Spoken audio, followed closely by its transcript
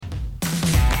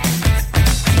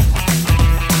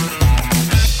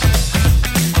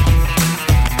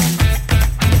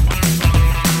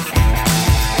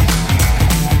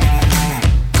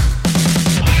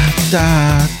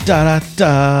da,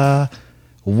 da.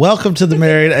 Welcome to the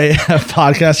Married AF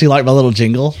podcast. You like my little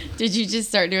jingle? Did you just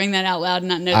start doing that out loud and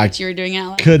not know that you were doing it out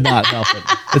loud? Could not help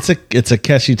it. It's a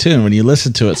catchy tune. When you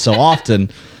listen to it so often,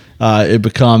 it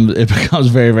becomes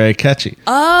very, very catchy.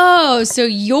 Oh, so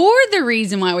you're the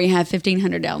reason why we have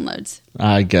 1,500 downloads.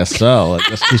 I guess so. It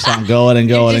just keeps on going and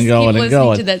going and going and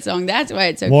going. To that song. That's why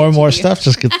it's so more and more stuff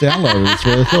just gets downloaded. It's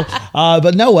really cool.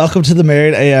 But no, welcome to the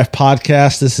Married AF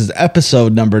podcast. This is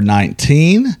episode number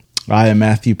 19. I am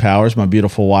Matthew Powers. My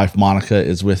beautiful wife, Monica,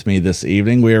 is with me this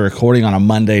evening. We are recording on a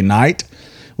Monday night,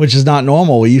 which is not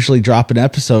normal. We usually drop an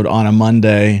episode on a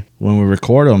Monday when we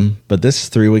record them, but this is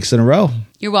 3 weeks in a row.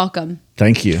 You're welcome.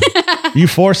 Thank you. You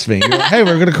forced me. You're like, hey,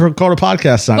 we're going to record a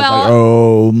podcast tonight.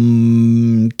 Well,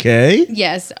 like, okay.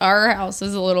 Yes, our house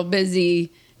was a little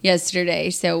busy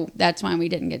yesterday, so that's why we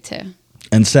didn't get to.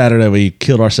 And Saturday, we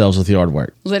killed ourselves with yard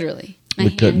work. Literally. My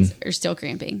hands are still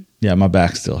cramping. Yeah, my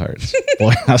back still hurts.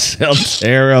 Boy, I sound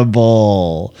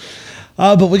terrible.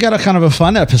 But we got a kind of a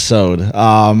fun episode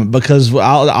because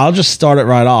I'll just start it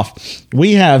right off.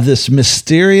 We have this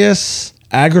mysterious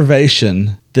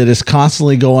aggravation that is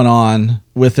constantly going on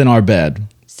within our bed.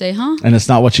 Say, huh? And it's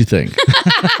not what you think.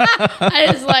 I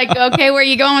was like, okay, where are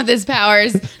you going with this,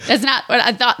 Powers? That's not what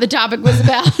I thought the topic was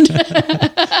about.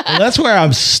 Well, that's where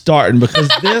I'm starting because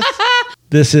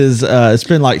this is, it's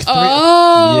been like 3.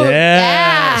 Oh,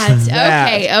 yes,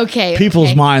 that. Okay.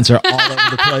 People's minds are all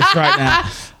over the place right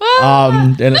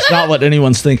now. And it's not what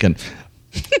anyone's thinking.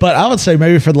 But I would say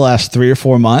maybe for the last 3 or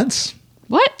 4 months.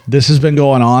 What? This has been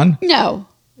going on. No.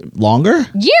 Longer?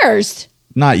 Years.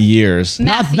 Not years.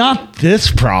 Not this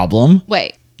problem.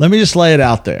 Wait. Let me just lay it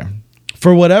out there.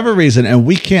 For whatever reason, and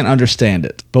we can't understand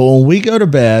it, but when we go to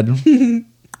bed,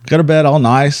 go to bed all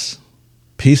nice,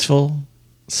 peaceful,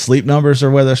 sleep numbers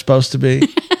are where they're supposed to be.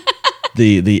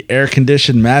 The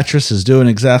air-conditioned mattress is doing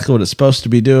exactly what it's supposed to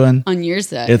be doing. On your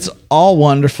side. It's all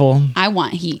wonderful. I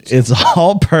want heat. It's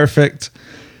all perfect.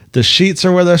 The sheets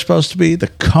are where they're supposed to be. The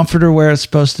comforter where it's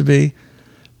supposed to be.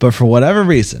 But for whatever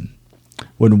reason,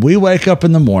 when we wake up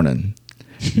in the morning,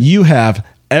 you have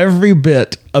every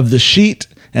bit of the sheet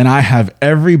and I have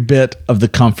every bit of the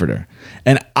comforter.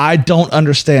 And I don't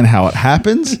understand how it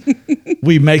happens.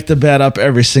 We make the bed up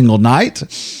every single night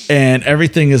and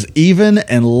everything is even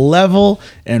and level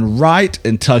and right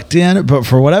and tucked in. But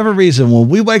for whatever reason, when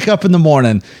we wake up in the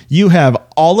morning, you have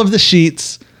all of the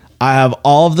sheets, I have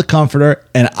all of the comforter,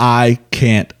 and I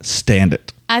can't stand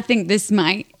it. I think this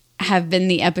might have been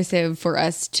the episode for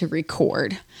us to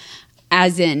record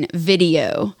as in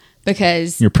video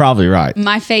because you're probably right.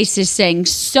 My face is saying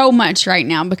so much right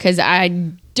now because I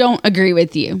don't agree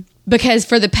with you. Because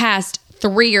for the past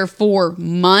 3 or 4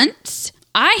 months,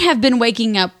 I have been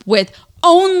waking up with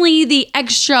only the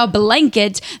extra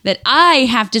blanket that I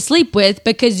have to sleep with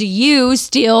because you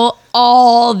steal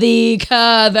all the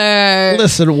cover.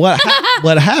 Listen, what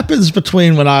happens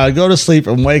between when I go to sleep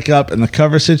and wake up and the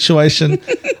cover situation,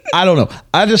 I don't know.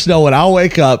 I just know when I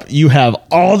wake up, you have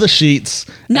all the sheets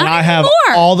and I have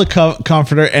all the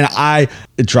comforter and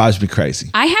it drives me crazy.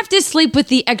 I have to sleep with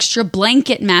the extra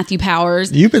blanket, Matthew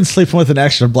Powers. You've been sleeping with an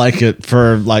extra blanket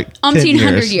for like 10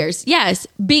 years. Yes,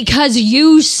 because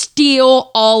you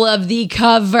steal all of the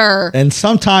cover. And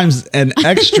sometimes an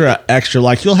extra,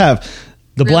 like you'll have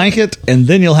the blanket and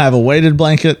then you'll have a weighted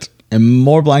blanket and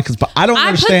more blankets, but I don't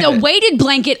understand. I put the weighted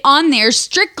blanket on there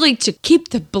strictly to keep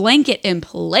the blanket in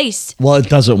place. Well, it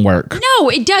doesn't work. No,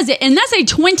 it doesn't. And that's a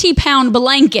 20-pound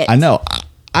blanket. I know.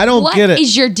 I don't get it. What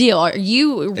is your deal? Are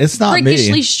you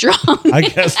freakishly strong? I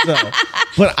guess so.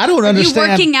 But I don't understand. Are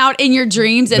you working out in your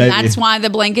dreams and that's why the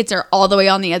blankets are all the way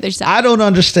on the other side? I don't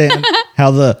understand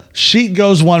how the sheet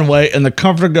goes one way and the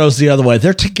comforter goes the other way.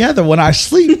 They're together when I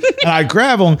sleep and I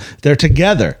grab them. They're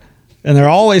together and they're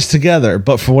always together.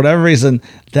 But for whatever reason,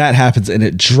 that happens and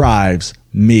it drives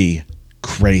me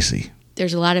crazy.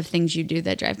 There's a lot of things you do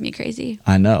that drive me crazy.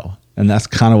 I know. And that's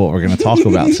kind of what we're going to talk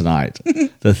about tonight.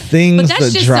 The things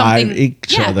that drive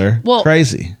each other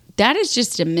crazy. That is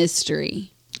just a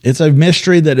mystery. It's a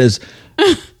mystery that is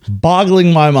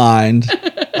boggling my mind.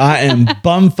 I am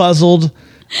bumfuzzled.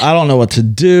 I don't know what to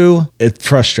do. It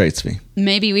frustrates me.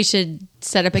 Maybe we should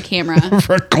set up a camera.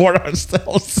 Record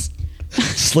ourselves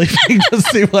sleeping to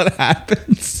see what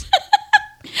happens.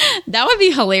 That would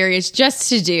be hilarious just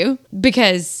to do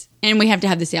because... And we have to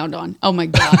have the sound on. Oh, my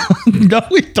God. No,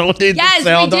 we don't need the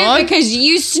sound on. Yes, we do because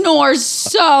you snore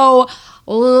so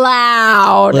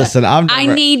loud. Listen, I've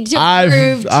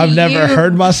never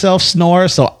heard myself snore,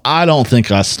 so I don't think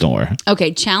I snore.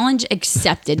 Okay, challenge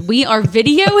accepted. We are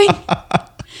videoing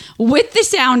with the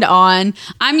sound on.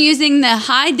 I'm using the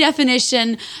high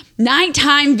definition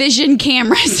nighttime vision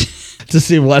cameras. To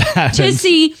see what happens. To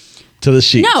see. To the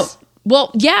sheets. No.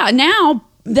 Well, yeah, now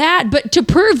that, but to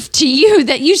prove to you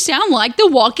that you sound like The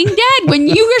Walking Dead when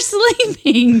you are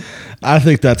sleeping. I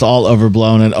think that's all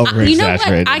overblown and over exaggerated. You know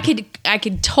what? I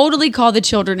could totally call the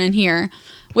children in here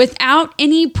without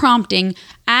any prompting.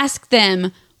 Ask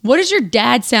them, what does your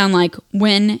dad sound like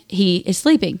when he is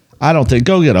sleeping? I don't think.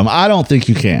 Go get them. I don't think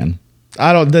you can.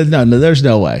 I don't. No. There's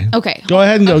no way. Okay. Go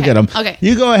ahead and go get them. Okay.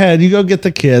 You go ahead. You go get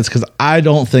the kids because I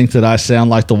don't think that I sound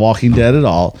like The Walking Dead at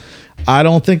all. I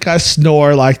don't think I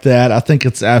snore like that. I think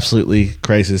it's absolutely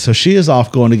crazy. So she is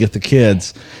off going to get the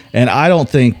kids, and I don't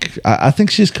think. I think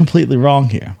she's completely wrong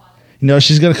here. You know,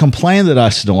 she's going to complain that I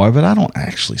snore, but I don't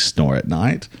actually snore at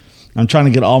night. I'm trying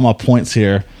to get all my points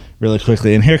here really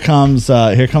quickly. And here comes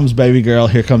baby girl.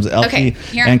 Here comes Elkie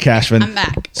and Cashman. I'm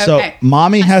back. So okay.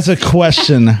 Mommy has a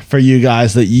question for you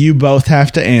guys that you both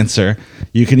have to answer.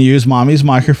 You can use Mommy's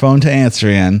microphone to answer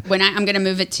in. I'm going to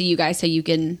move it to you guys so you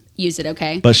can use it,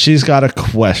 okay? But she's got a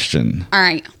question. All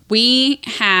right. We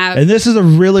have... And this is a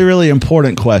really, really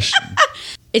important question.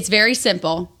 It's very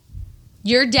simple.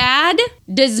 Your dad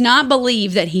does not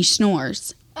believe that he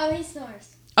snores. Oh, he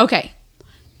snores. Okay.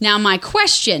 Now my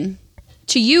question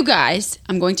to you guys,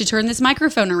 I'm going to turn this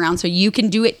microphone around so you can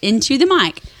do it into the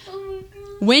mic.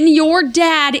 When your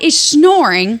dad is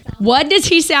snoring, what does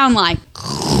he sound like?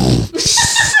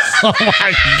 Oh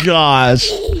my gosh.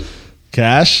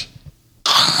 Cash?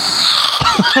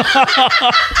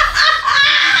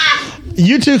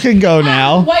 You two can go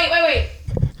now. Wait.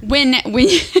 When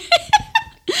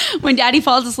when Daddy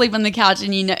falls asleep on the couch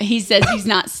and he says he's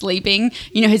not sleeping,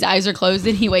 his eyes are closed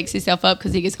and he wakes himself up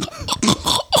because he goes.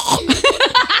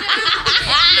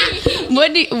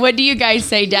 What do you guys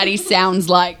say Daddy sounds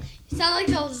like? He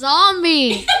sounds like a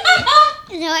zombie.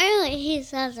 No, he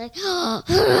sounds like like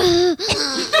this,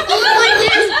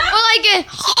 or like it.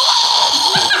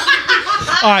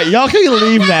 All right, y'all can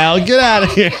leave now. Get out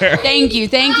of here. Thank you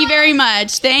very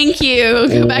much. Thank you.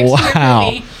 Go back to your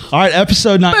movie. All right,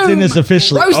 episode 19 Boom. is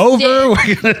officially Roasted. over.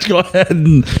 We're going to go ahead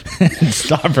and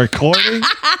stop recording.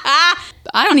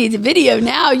 I don't need the video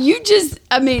now. They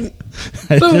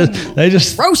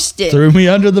just roasted. threw me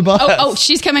under the bus. Oh,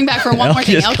 she's coming back for one more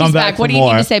thing. Elkie's come Elkie's back back. What for do you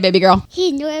more. need to say, baby girl?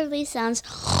 He literally sounds.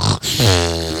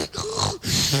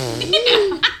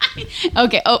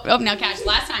 Okay. Oh, now Cash.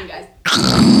 Last time, guys.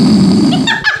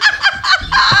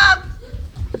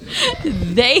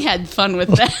 They had fun with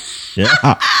that. Yeah.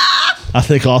 I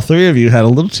think all three of you had a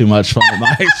little too much fun at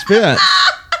my expense.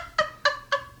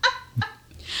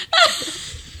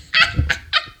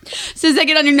 So does that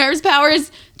get on your nerves,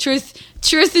 Powers?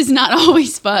 Truth is not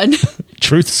always fun.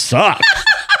 Truth sucks.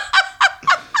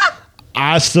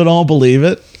 I still don't believe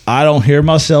it. I don't hear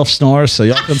myself snore, so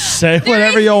y'all can say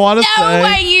whatever y'all want to say. No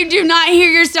way you do not hear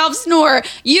yourself snore.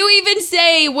 You even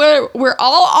say we're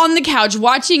all on the couch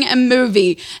watching a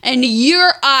movie and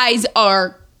your eyes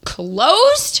are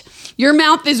closed. Your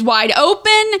mouth is wide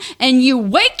open and you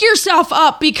wake yourself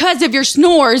up because of your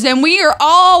snores, and we are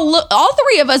all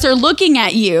three of us are looking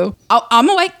at you. Oh, I'm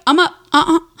awake. I'm up.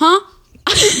 Huh?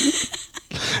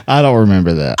 I don't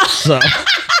remember that. So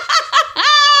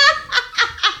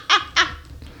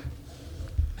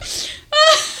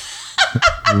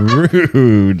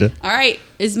rude. All right,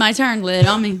 it's my turn. Lay it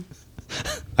on me.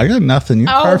 I got nothing. You're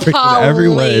Oh, perfect in every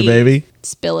way, please. baby.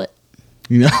 Spill it.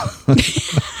 You know?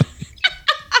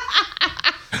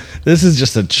 This is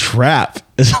just a trap.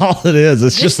 Is all it is.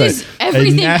 It's This just is a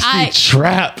everything nasty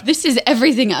trap. This is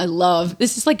everything I love.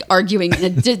 This is like arguing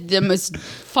in the most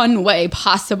fun way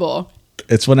possible.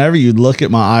 It's whenever you look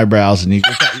at my eyebrows and you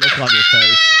get that look on your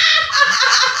face.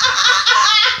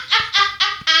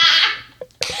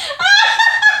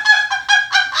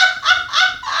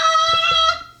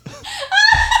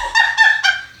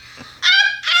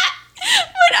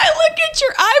 When I look at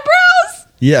your eyebrows,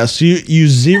 Yes, you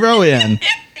zero in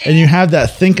and you have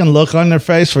that thinking look on their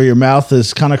face where your mouth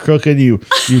is kind of crooked. You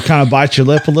kind of bite your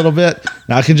lip a little bit.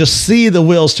 Now I can just see the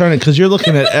wheels turning because you're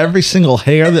looking at every single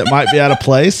hair that might be out of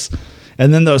place.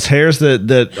 And then those hairs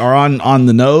that are on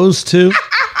the nose too.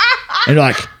 And you're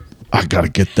like, I got to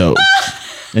get those.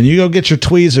 And you go get your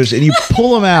tweezers and you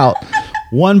pull them out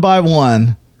one by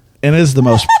one. And it is the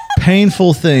most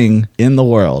painful thing in the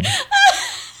world.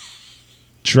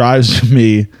 Drives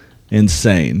me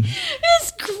insane.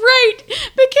 it's great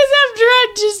because after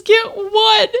I just get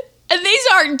one, and these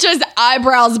aren't just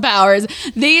eyebrows, Powers.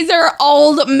 These are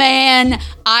old man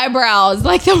eyebrows,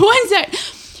 like the ones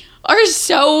that are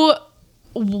so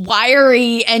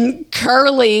wiry and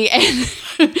curly, and,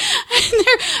 and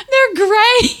they're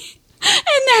gray,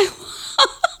 and they're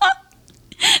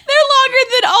longer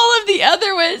than all of the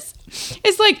other ones.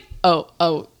 It's like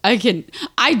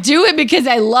I do it because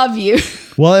I love you.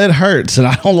 Well, it hurts and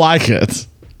I don't like it.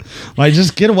 Like,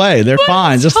 just get away. They're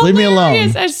fine. Just leave me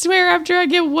alone. I swear, after I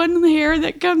get one hair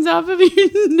that comes off of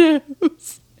your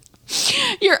nose,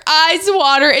 your eyes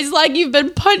water. It's like you've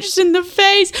been punched in the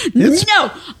face. No,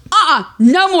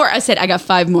 no more. I said, I got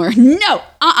 5 more. No,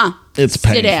 It's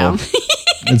painful. Sit down.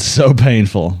 It's so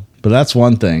painful. But that's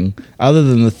one thing. Other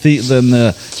than the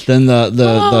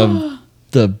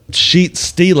sheet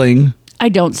stealing. I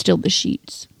don't steal the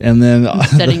sheets. And then I'm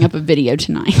setting up a video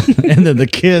tonight. And then the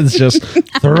kids just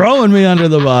throwing me under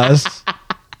the bus.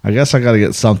 I guess I got to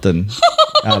get something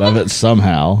out of it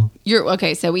somehow.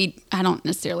 Okay, so I don't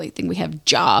necessarily think we have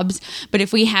jobs, but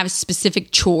if we have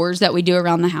specific chores that we do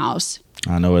around the house.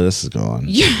 I know where this is going.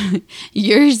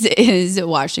 Yours is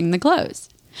washing the clothes.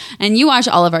 And you wash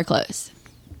all of our clothes.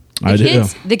 I do.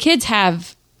 The kids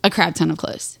have a crap ton of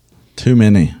clothes. Too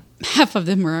many. Half of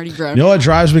them are already grown. You know what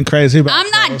drives me crazy about I'm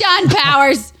not done,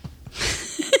 Powers.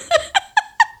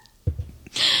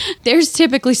 There's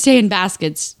typically stay in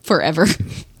baskets forever.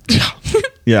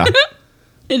 Yeah.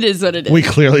 It is what it is. We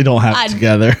clearly don't have it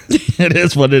together. It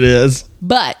is what it is.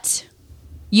 But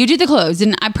you do the clothes,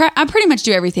 and I pretty much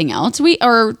do everything else.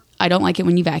 I don't like it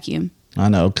when you vacuum. I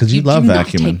know, because you love do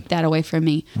vacuuming. Not take that away from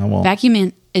me. I won't.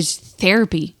 Vacuuming is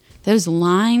therapy. Those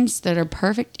lines that are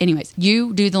perfect. Anyways,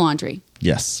 you do the laundry.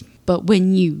 Yes. But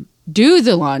when you do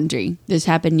the laundry, this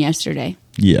happened yesterday.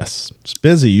 Yes. It's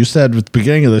busy. You said at the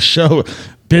beginning of the show,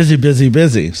 busy, busy,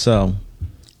 busy. So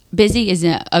busy is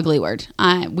an ugly word.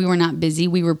 We were not busy.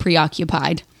 We were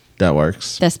preoccupied. That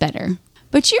works. That's better.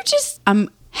 But you just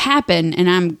happen, and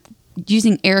I'm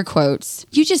using air quotes.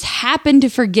 You just happen to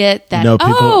forget that.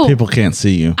 No, people can't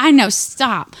see you. I know.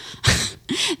 Stop.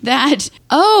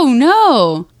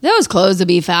 No, those clothes will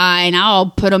be fine.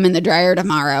 I'll put them in the dryer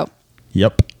tomorrow.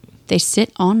 Yep. They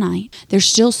sit all night. They're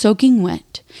still soaking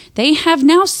wet. They have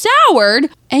now soured,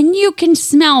 and you can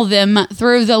smell them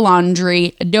through the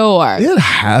laundry door. It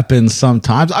happens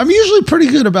sometimes. I'm usually pretty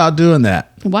good about doing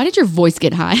that. Why did your voice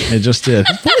get high? It just did.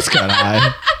 Voice got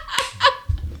high.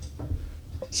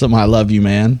 Some I love you,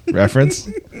 man reference.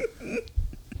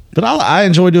 But I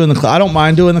enjoy doing the clothes. I don't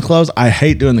mind doing the clothes. I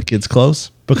hate doing the kids'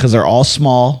 clothes because they're all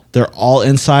small. They're all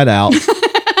inside out.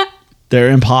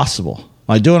 They're impossible.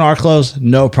 Like doing our clothes,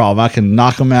 no problem. I can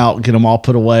knock them out, get them all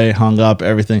put away, hung up,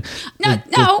 everything.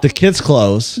 No. The kids'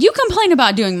 clothes. You complain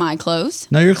about doing my clothes.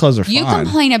 No, your clothes are fine. You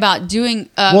complain about doing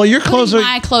your clothes putting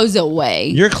my clothes away.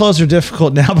 Your clothes are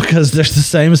difficult now because they're the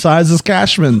same size as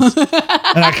Cashman's.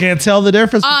 And I can't tell the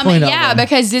difference between them. Yeah,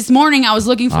 because this morning I was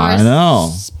looking for a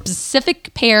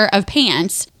specific pair of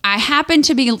pants. I happened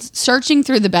to be searching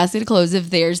through the basket of clothes of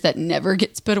theirs that never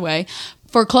gets put away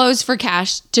for clothes for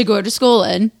Cash to go to school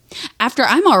in. After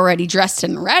I'm already dressed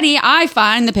and ready, I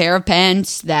find the pair of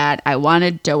pants that I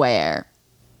wanted to wear.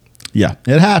 Yeah,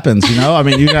 it happens, I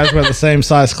mean, you guys wear the same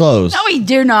size clothes. No, we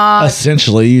do not.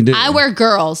 Essentially, you do. I wear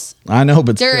girls. I know,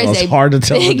 but still, it's hard to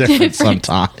tell the difference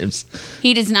sometimes.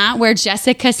 He does not wear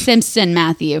Jessica Simpson,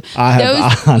 Matthew. I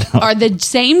know. Are the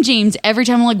same jeans every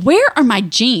time. I'm like, where are my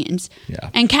jeans? Yeah.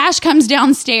 And Cash comes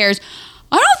downstairs.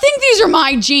 I don't think these are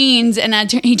my jeans.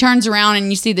 And he turns around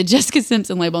and you see the Jessica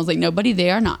Simpson label. I was like, no, buddy, they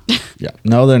are not. Yeah,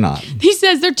 no, they're not. He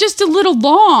says they're just a little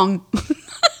long.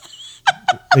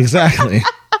 Exactly.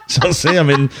 So see, I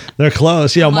mean, they're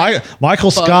close.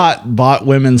 Michael Scott bought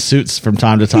women's suits from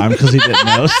time to time because he didn't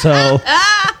know. So,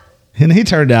 and he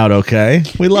turned out okay.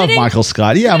 We love Michael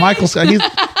Scott. Yeah, Michael Scott.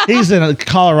 He's in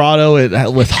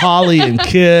Colorado with Holly and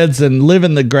kids and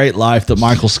living the great life that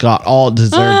Michael Scott all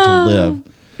deserved to live.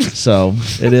 So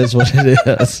it is what it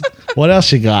is. What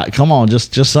else you got? Come on,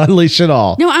 just unleash it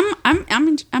all. No,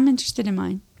 I'm interested in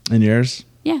mine. In yours?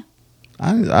 Yeah.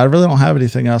 I really don't have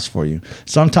anything else for you.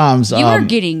 Sometimes you are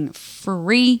getting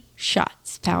free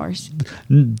shots, Powers.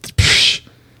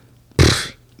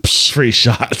 Free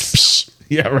shots.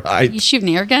 Yeah, right. You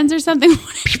shooting air guns or something?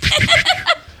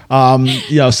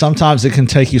 Sometimes it can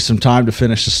take you some time to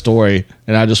finish the story,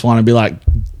 and I just want to be like,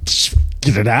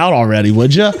 get it out already,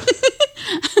 would you?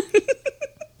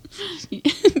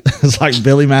 It's like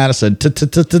Billy Madison.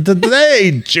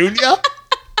 Today, Junior.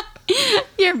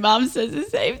 Your mom says the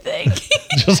same thing.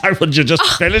 Just like, would you just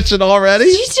finish it already?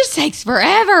 It just takes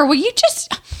forever. Will you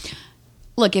just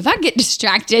look? If I get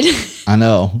distracted, I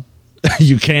know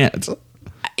you can't.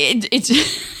 It's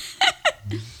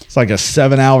like a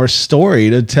 7-hour story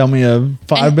to tell me a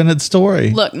 5-minute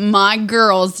story. Look, my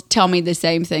girls tell me the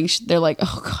same thing. They're like,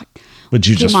 "Oh God." Would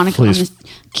you just please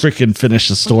freaking finish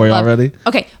the story already?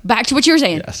 Okay, back to what you were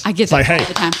saying. Yes. I get that all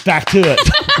the time. Back to it.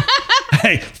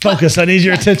 Hey, focus. I need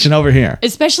your attention over here.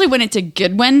 Especially when it's a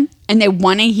good one and they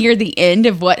want to hear the end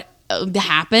of what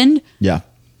happened. Yeah.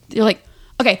 They're like,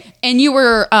 okay, and you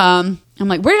were, I'm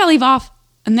like, where did I leave off?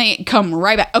 And they come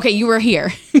right back. Okay, you were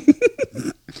here.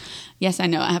 Yes, I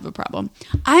know I have a problem.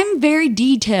 I'm very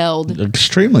detailed.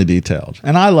 Extremely detailed.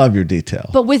 And I love your detail.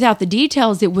 But without the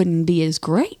details, it wouldn't be as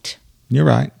great. You're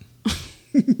right.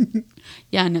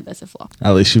 Yeah, I know that's a flaw.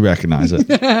 At least you recognize it.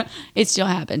 It still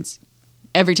happens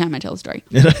every time I tell a story.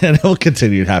 And it will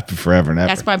continue to happen forever and ever.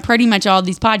 That's why pretty much all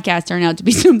these podcasts turn out to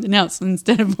be something else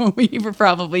instead of what we were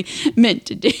probably meant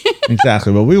to do.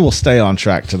 Exactly. But we will stay on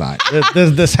track tonight.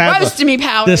 This has Roast me,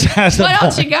 Powers. This has what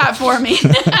else you got for me?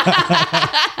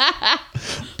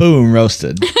 Boom,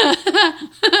 roasted.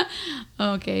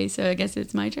 Okay, so I guess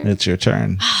it's my turn. It's your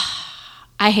turn.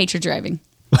 I hate your driving.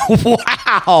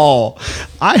 Wow.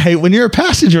 I hate when you're a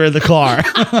passenger in the car.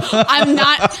 I'm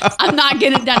not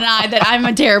gonna deny that I'm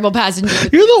a terrible passenger.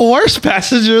 You're the worst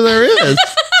passenger there is.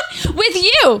 With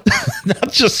you.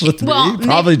 Not just with Well, me.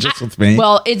 Probably just with me.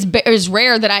 Well, it's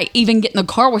rare that I even get in the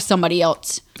car with somebody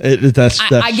else. That's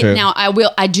I true. get now.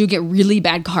 I do get really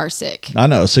bad car sick. I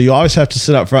know. So you always have to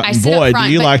sit up front. I And sit up boy, front,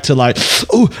 do you but- like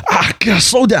to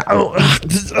slow down.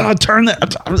 Turn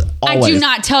that. I Always. do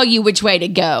not tell you which way to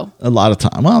go. A lot of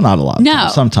time. Well, not a lot of No, time.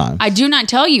 Sometimes. I do not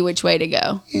tell you which way to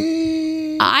go.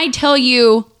 I tell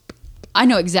you. I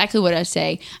know exactly what I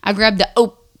say. I grab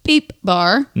the beep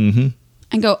bar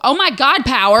and go, "Oh my God,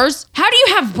 Powers! How do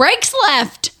you have brakes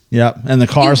left?" Yep. And the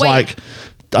car's wait. like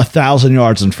 1,000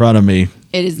 yards in front of me.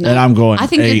 It is not. And I'm going I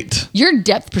think 8. your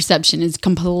depth perception is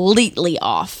completely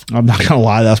off. I'm not going to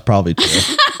lie. That's probably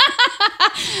true.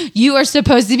 You are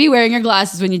supposed to be wearing your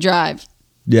glasses when you drive.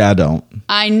 Yeah, I don't.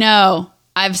 I know.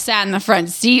 I've sat in the front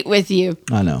seat with you.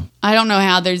 I know. I don't know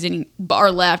how there's any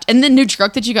bar left. And the new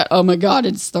truck that you got, oh my God,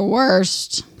 it's the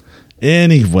worst.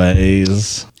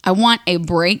 Anyways. I want a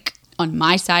brake on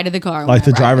my side of the car. Like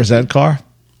the when I ride driver's with you. ed car?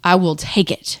 I will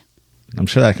take it. I'm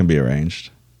sure that can be arranged.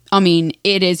 I mean,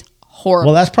 it is horrible.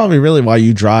 Well, that's probably really why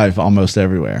you drive almost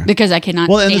everywhere. because I cannot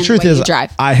Well, and stand the truth the way is, you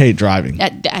drive. I hate driving.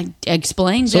 That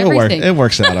explains So everything. it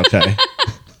works out okay.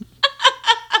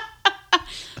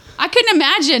 I couldn't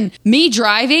imagine me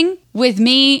driving with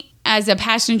me as a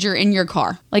passenger in your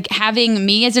car. Like having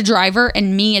me as a driver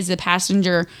and me as a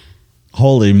passenger.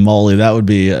 Holy moly, that would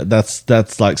be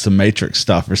that's like some Matrix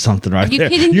stuff or something right you there.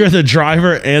 kidding me? You're the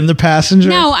driver and the passenger?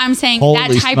 No, I'm saying Holy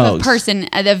that type smokes. of person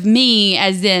of me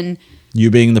as in, You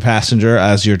being the passenger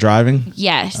as you're driving?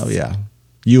 yes. Oh yeah.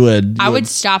 You would I would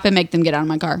stop and make them get out of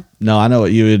my car. No, I know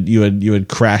what you would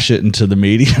crash it into the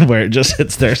median where it just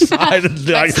hits their side and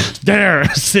be like, there,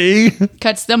 see?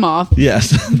 Cuts them off.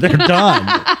 Yes, they're done.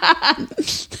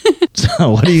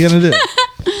 So what are you gonna do?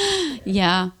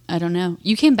 Yeah, I don't know.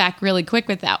 You came back really quick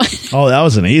with that one. Oh, that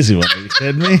was an easy one. Are you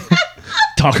kidding me?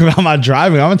 Talking about my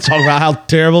driving. I'm going to talk about how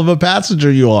terrible of a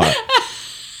passenger you are.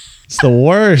 It's the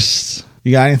worst.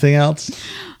 You got anything else?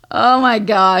 Oh my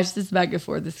gosh, this back and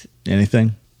forth.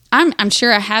 Anything? I'm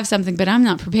sure I have something, but I'm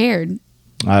not prepared.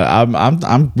 I'm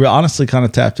honestly kind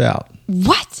of tapped out.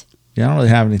 What? Yeah, I don't really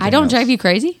have anything. I don't else. drive you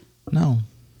crazy? No,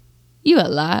 You a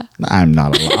lie. I'm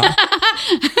not a lie.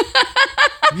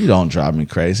 You don't drive me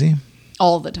crazy.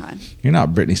 All the time. You're not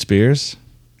Britney Spears.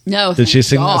 No. Did she thank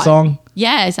sing God. that song?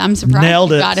 Yes, I'm surprised Nailed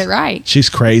you it. got it right. She's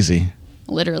crazy.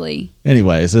 Literally.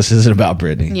 Anyways, this isn't about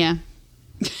Britney. Yeah.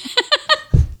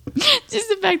 Just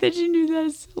the fact that you knew that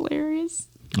is hilarious.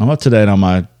 I'm up to date on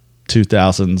my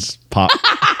 2000s pop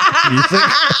music.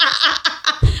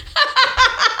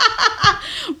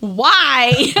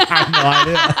 Why? I have no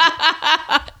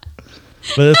idea.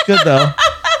 But it's good though.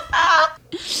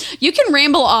 You can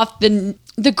ramble off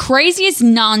the craziest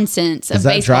nonsense of Does that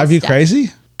baseball drive you stuff. crazy?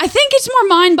 I think it's more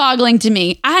mind-boggling to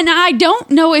me. And I don't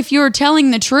know if you're telling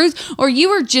the truth or you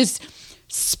are just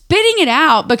spitting it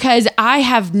out because I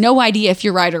have no idea if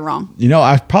you're right or wrong. You know,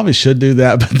 I probably should do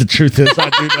that, but the truth is I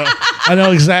do know. I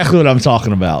know exactly what I'm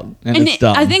talking about. And it's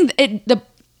dumb. I think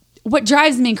what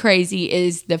drives me crazy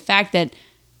is the fact that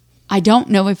I don't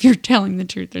know if you're telling the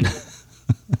truth or not.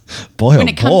 boy, When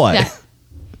oh it comes boy. to that.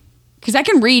 Because I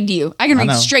can read you. I can read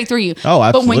know. straight through you. Oh,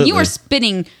 But when you absolutely. are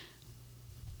spitting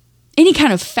any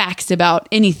kind of facts about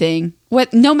anything,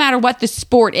 no matter what the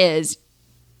sport is,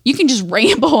 you can just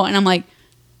ramble. And I'm like,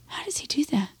 how does he do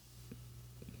that?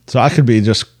 So I could be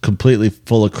just completely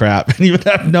full of crap and you would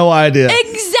have no idea.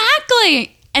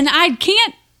 Exactly. And I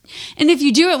can't. And if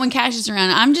you do it when Cash is around,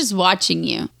 I'm just watching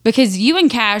you. Because you and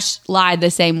Cash lie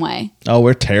the same way. Oh,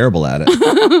 we're terrible at it.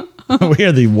 We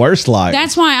are the worst liars.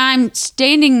 That's why I'm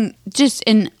standing just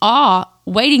in awe,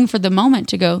 waiting for the moment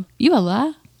to go, you a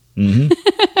lie?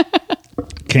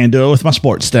 Can't do it with my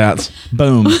sports stats.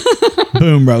 Boom.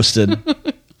 Boom, roasted.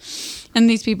 And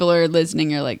these people are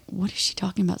listening. Are like, what is she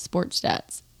talking about? Sports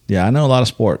stats. Yeah, I know a lot of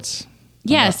sports.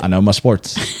 Yes. I know my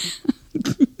sports.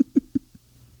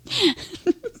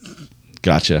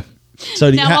 Gotcha.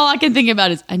 So Now all I can think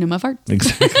about is I know my farts.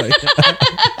 Exactly.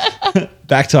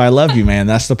 Back to I Love You, Man.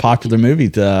 That's the popular movie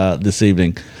this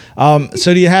evening.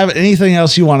 So do you have anything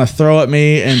else you want to throw at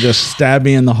me and just stab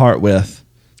me in the heart with?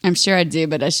 I'm sure I do,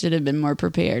 but I should have been more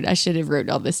prepared. I should have wrote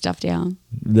all this stuff down.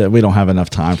 That we don't have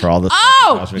enough time for all this.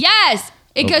 Oh, yes.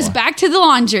 It goes back to the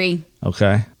laundry.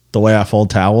 Okay. The way I fold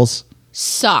towels.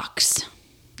 Socks.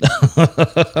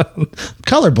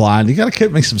 Colorblind. You got to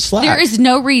give me some slack. There is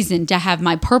no reason to have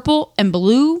my purple and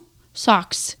blue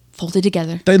socks folded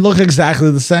together. They look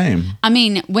exactly the same. I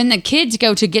mean, when the kids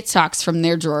go to get socks from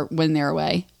their drawer when they're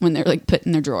away, when they're like put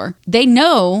in their drawer, they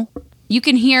know, you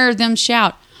can hear them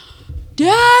shout,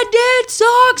 Dad did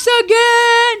socks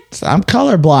again. I'm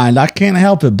colorblind. I can't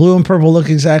help it. Blue and purple look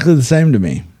exactly the same to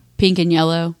me. Pink and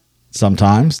yellow.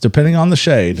 Sometimes, depending on the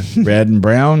shade. Red and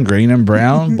brown, green and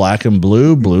brown, black and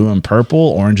blue, blue and purple,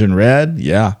 orange and red.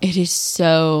 Yeah. It is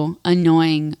so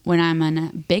annoying when I'm in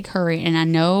a big hurry and I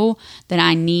know that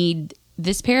I need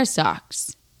this pair of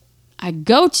socks. I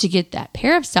go to get that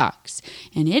pair of socks,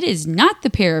 and it is not the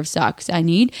pair of socks I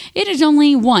need. It is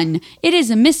only one. It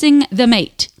is missing the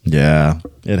mate. Yeah,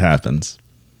 it happens.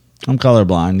 I'm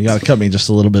colorblind. You got to cut me just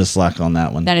a little bit of slack on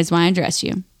that one. That is why I dress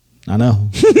you. I know.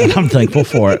 And I'm thankful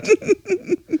for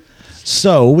it.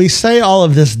 So we say all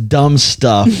of this dumb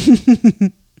stuff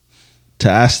to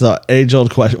ask the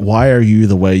age-old question, why are you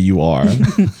the way you are?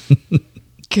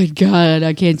 Good God,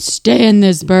 I can't stand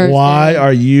this person. Why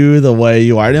are you the way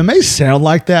you are? And it may sound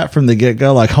like that from the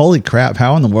get-go, like, holy crap,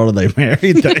 how in the world are they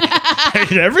married? They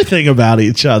hate everything about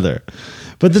each other.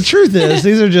 But the truth is,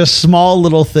 these are just small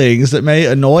little things that may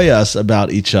annoy us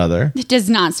about each other. It does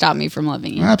not stop me from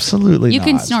loving you. Absolutely You not.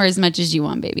 can snore as much as you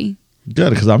want, baby.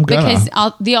 Good, because I'm gonna.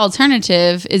 Because the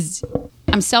alternative is,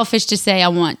 I'm selfish to say I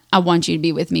want you to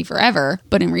be with me forever.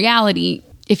 But in reality,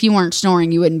 if you weren't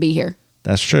snoring, you wouldn't be here.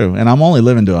 That's true. And I'm only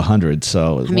living to 100,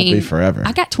 so it won't be forever.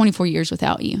 I got 24 years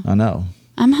without you. I know.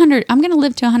 I'm 100. I'm going to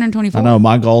live to 124. I know.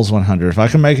 My goal's 100. If I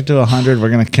can make it to 100, we're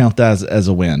going to count that as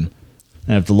a win.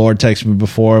 And if the Lord takes me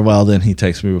before, well, then he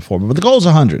takes me before. But the goal's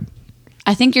 100.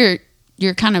 I think you're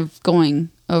kind of going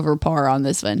over par on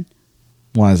this one.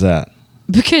 Why is that?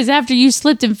 Because after you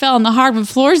slipped and fell on the hardwood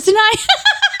floors tonight.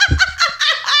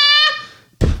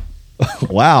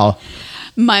 Wow.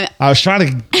 I was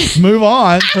trying to move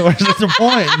on. So where's the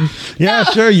point? And yeah,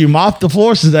 sure. You mopped the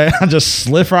floors today. I just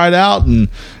slip right out. And,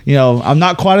 I'm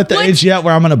not quite at the age yet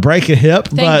where I'm going to break a hip.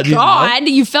 Thank God.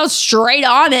 You fell straight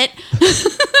on it.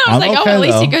 I was like, okay, at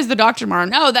least though. he goes to the doctor tomorrow.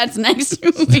 No, that's next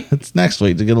week. It's next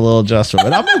week to get a little adjustment.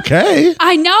 But I'm okay.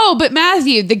 I know. But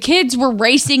Matthew, the kids were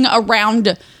racing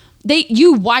around.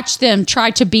 You watched them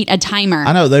try to beat a timer.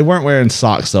 I know. They weren't wearing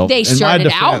socks, though. They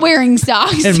started out wearing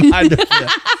socks. In my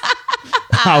defense,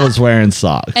 I was wearing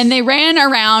socks. And they ran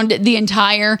around the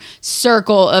entire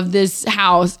circle of this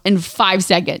house in 5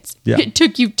 seconds. Yeah. It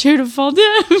took you 2 to fall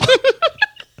down.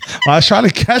 I was trying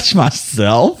to catch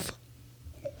myself.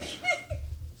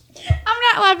 I'm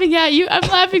not laughing at you. I'm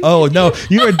laughing. Oh, no.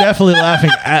 You were definitely laughing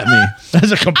at me.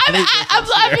 That's a complete I'm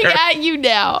laughing at you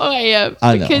now. I am.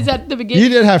 I know. Because at the beginning, You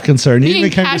did have concern. You me even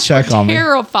and came to Cash check were on me.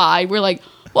 terrified. We're like,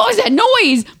 what was that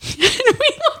noise? And we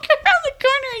look around the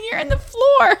corner and you're in the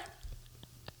floor.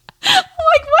 I'm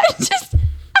like, what just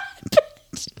happened?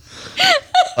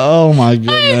 Oh, my I am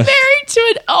goodness. married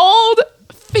to an old,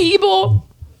 feeble,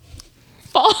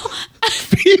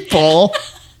 People.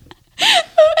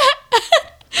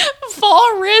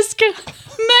 fall risk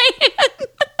man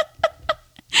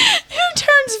who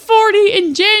turns 40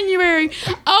 in January.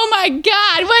 Oh my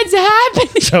God, what's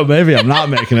happening? So maybe I'm not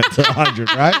making it to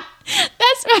 100, right?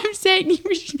 That's what I'm saying.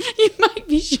 You might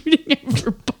be shooting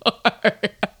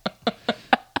overboard.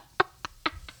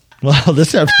 Well,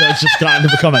 this episode's just gotten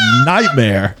to become a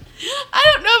nightmare.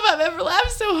 I don't know if I've ever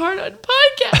laughed so hard on a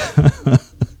podcast.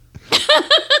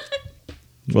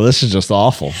 Well, this is just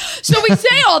awful. So we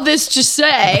say all this to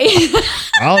say,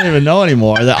 I don't even know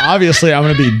anymore. That obviously I'm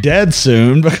going to be dead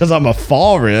soon because I'm a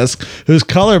fall risk who's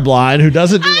colorblind, who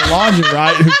doesn't do the laundry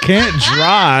right, who can't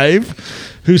drive,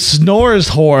 who snores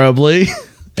horribly,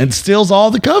 and steals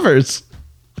all the covers.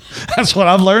 That's what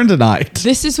I've learned tonight.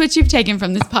 this is what you've taken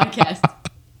from this podcast.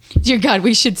 Dear God,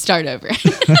 we should start over.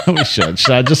 We should.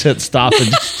 Should I just hit stop and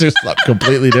just do something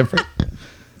completely different?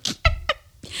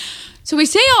 So we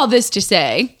say all this to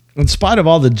say, In spite of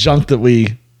all the junk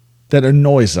that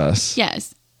annoys us,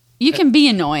 yes, you can be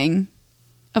annoying.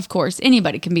 Of course,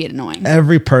 anybody can be annoying.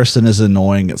 every person is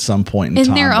annoying at some point in In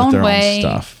time their with own their way. own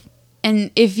stuff.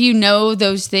 And if you know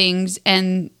those things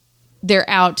and they're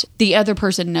out, the other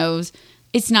person knows,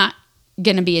 it's not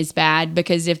going to be as bad,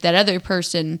 because if that other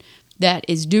person that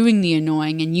is doing the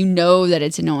annoying and you know that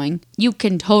it's annoying, you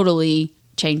can totally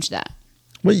change that.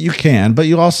 Well, you can, but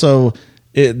you also,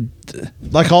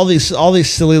 like all these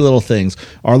silly little things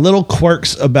are little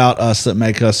quirks about us that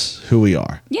make us who we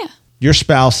are. Yeah. Your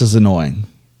spouse is annoying.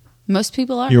 Most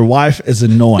people are. Your wife is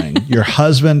annoying. Your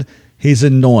husband, he's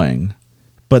annoying.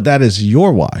 But that is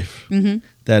your wife. Mm-hmm.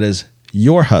 That is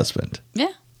your husband.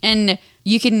 Yeah. And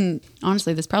you can,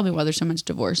 honestly, that's probably why there's so much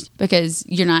divorce, because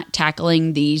you're not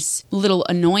tackling these little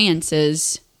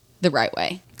annoyances the right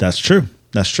way. That's true.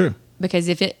 That's true. Because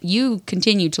if you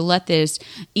continue to let this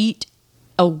eat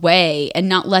away and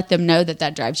not let them know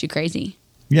that drives you crazy.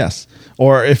 Yes.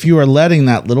 Or if you are letting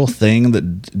that little thing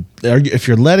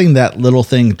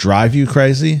drive you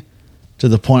crazy to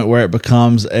the point where it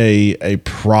becomes a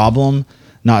problem,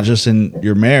 not just in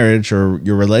your marriage or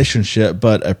your relationship,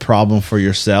 but a problem for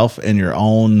yourself and your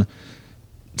own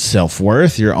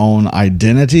self-worth, your own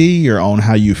identity, your own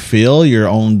how you feel, your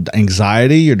own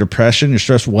anxiety, your depression, your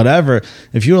stress, whatever.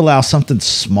 If you allow something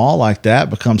small like that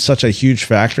become such a huge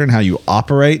factor in how you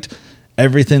operate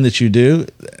everything that you do,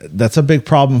 that's a big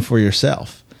problem for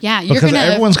yourself. Yeah, because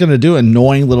everyone's going to do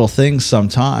annoying little things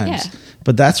sometimes. Yeah.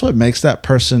 But that's what makes that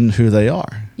person who they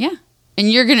are. Yeah. And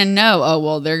you're going to know, oh,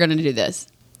 well, they're going to do this.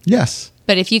 Yes.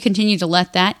 But if you continue to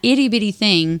let that itty bitty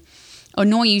thing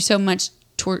annoy you so much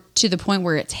to the point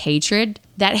where it's hatred,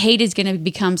 that hate is going to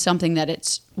become something that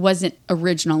it wasn't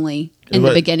originally in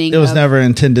the beginning. It was never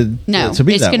intended to be that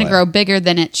way. It's going to grow bigger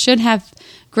than it should have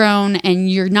grown, and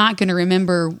you're not going to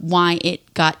remember why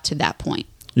it got to that point.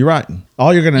 You're right.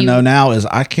 All you're going to know now is,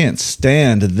 I can't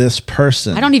stand this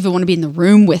person. I don't even want to be in the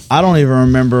room with them. I don't even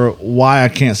remember why I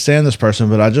can't stand this person,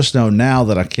 but I just know now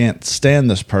that I can't stand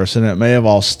this person. It may have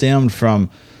all stemmed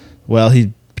from, well,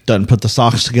 he doesn't put the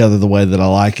socks together the way that I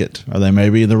like it, or they may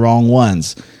be the wrong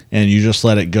ones. And you just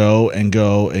let it go and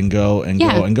go and go and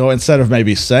go and go, instead of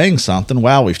maybe saying something.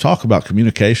 Wow, we've talked about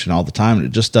communication all the time, and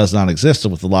it just does not exist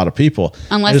with a lot of people.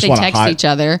 Unless they text each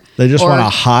other. They just want to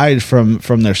hide from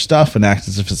their stuff and act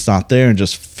as if it's not there, and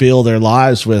just fill their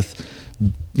lives with,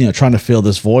 trying to fill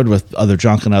this void with other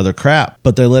junk and other crap.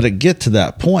 But they let it get to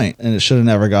that point, and it should have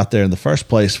never got there in the first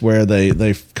place, where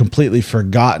they've completely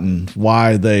forgotten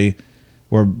why they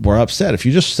were upset. If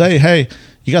you just say, hey,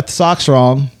 you got the socks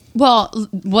wrong. Well,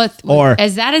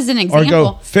 as that as an example, or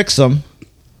go fix them.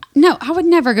 No, I would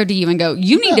never go to you and go,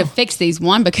 you need to fix these,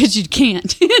 one, because you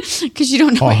can't, because you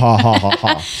don't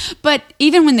know. But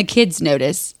even when the kids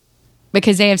notice,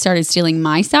 because they have started stealing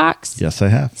my socks. Yes, they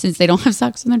have. Since they don't have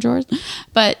socks in their drawers.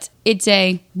 But it's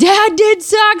Dad did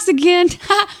socks again.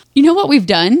 You know what we've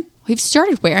done? We've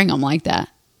started wearing them like that.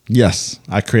 Yes,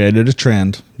 I created a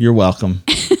trend. You're welcome.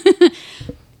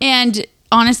 And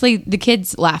honestly, the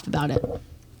kids laugh about it.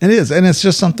 It is, and it's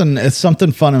just something. It's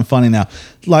something fun and funny now.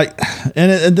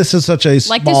 And this is such a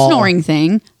small, like the snoring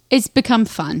thing. It's become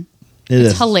fun.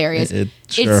 It's hilarious.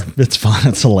 It's fun.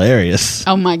 It's hilarious.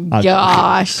 Oh my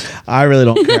gosh! I really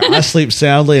don't care. I sleep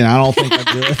soundly, and I don't think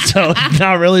I do it, so it's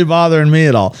not really bothering me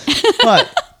at all.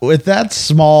 But with that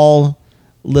small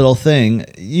little thing,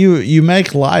 you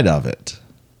make light of it.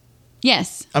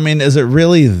 Yes. I mean, is it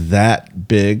really that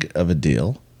big of a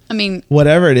deal? I mean,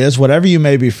 whatever it is, whatever you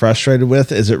may be frustrated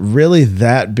with, is it really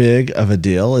that big of a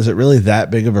deal? Is it really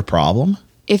that big of a problem?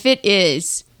 If it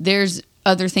is, there's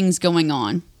other things going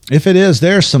on. If it is,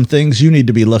 there are some things you need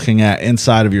to be looking at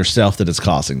inside of yourself that is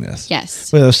causing this.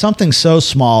 Yes. Whether something so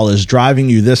small is driving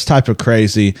you this type of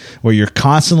crazy, where you're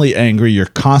constantly angry, you're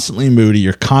constantly moody,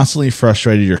 you're constantly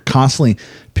frustrated, you're constantly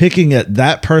picking at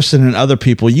that person and other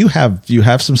people, you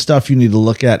have some stuff you need to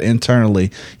look at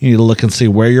internally. You need to look and see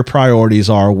where your priorities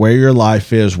are, where your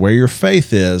life is, where your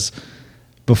faith is,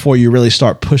 before you really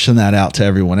start pushing that out to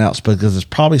everyone else, because it's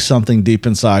probably something deep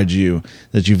inside you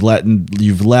that you've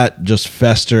let just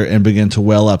fester and begin to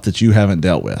well up that you haven't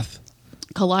dealt with.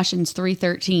 Colossians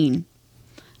 3:13.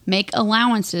 Make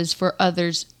allowances for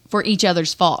each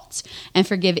other's faults, and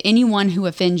forgive anyone who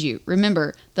offends you.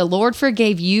 Remember, the Lord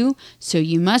forgave you, so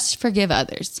you must forgive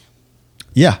others.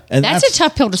 Yeah. And that's a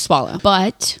tough pill to swallow.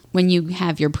 But when you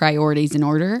have your priorities in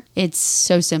order, it's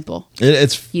so simple.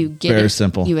 It's very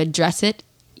simple. You address it,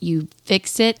 you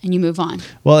fix it, and you move on.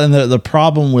 Well, and the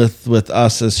problem with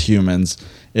us as humans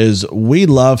is we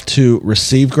love to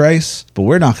receive grace, but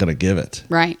we're not going to give it.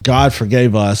 Right. God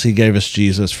forgave us. He gave us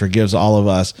Jesus, forgives all of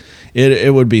us.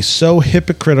 It would be so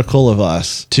hypocritical of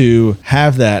us to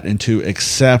have that and to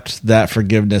accept that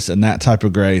forgiveness and that type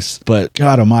of grace. But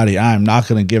God Almighty, I'm not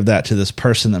going to give that to this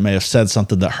person that may have said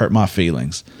something that hurt my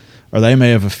feelings. or they may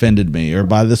have offended me, or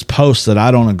by this post that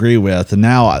I don't agree with, and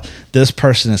now this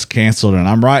person is canceled and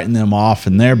I'm writing them off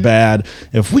and they're bad.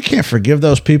 If we can't forgive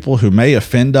those people who may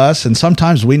offend us, and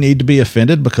sometimes we need to be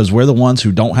offended because we're the ones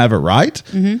who don't have it right.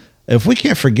 If we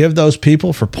can't forgive those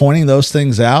people for pointing those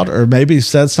things out, or maybe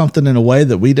said something in a way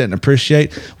that we didn't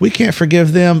appreciate, we can't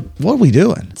forgive them. What are we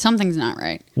doing? Something's not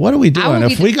right. What are we doing?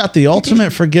 If we got the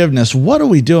ultimate forgiveness, what are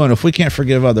we doing if we can't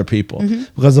forgive other people?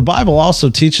 Because the Bible also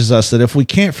teaches us that if we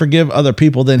can't forgive other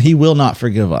people, then he will not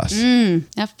forgive us.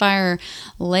 That fire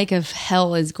lake of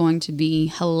hell is going to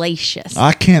be hellacious.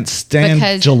 I can't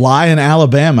stand July in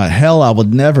Alabama. Hell, I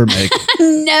would never make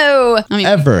it. No. I mean,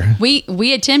 ever.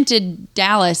 We attempted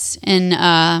Dallas in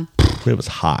It was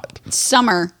hot.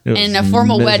 Summer It was in a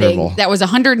formal miserable. wedding that was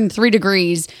 103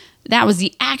 degrees. That was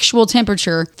the actual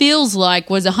temperature. Feels like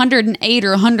was 108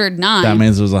 or 109. That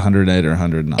means it was 108 or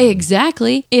 109.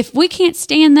 Exactly. If we can't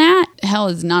stand that, hell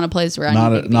is not a place where I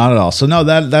need to be. Not at all. So no,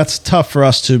 that's tough for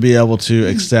us to be able to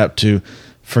accept, to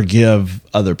forgive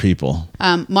other people.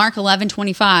 Mark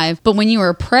 11:25. But when you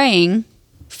are praying,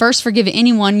 first forgive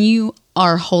anyone you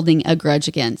are holding a grudge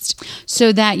against,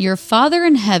 so that your Father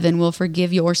in heaven will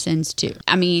forgive your sins too.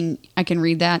 I mean, I can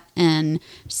read that and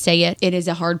say it. It is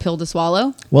a hard pill to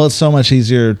swallow. Well, it's so much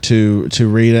easier to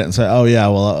read it and say, oh yeah,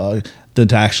 well, than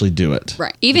to actually do it.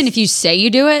 Right. Even if you say you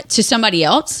do it to somebody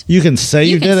else, You can say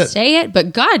you did it. say it,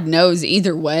 but God knows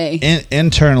either way.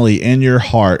 Internally, in your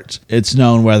heart, it's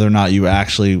known whether or not you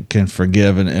actually can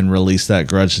forgive and release that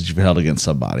grudge that you've held against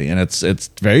somebody. And it's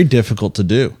very difficult to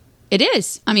do. It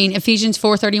is. I mean, Ephesians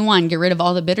 4:31, get rid of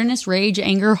all the bitterness, rage,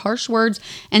 anger, harsh words,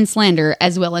 and slander,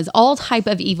 as well as all type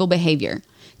of evil behavior.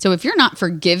 So if you're not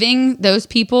forgiving those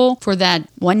people for that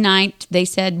one night they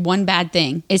said one bad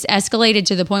thing, it's escalated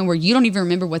to the point where you don't even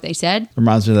remember what they said.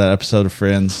 Reminds me of that episode of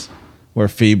Friends where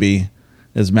Phoebe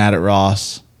is mad at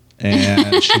Ross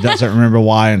and she doesn't remember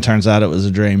why, and turns out it was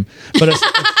a dream. But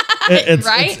it's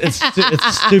Right? It's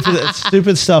stupid. It's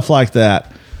stupid stuff like that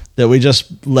we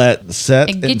just let set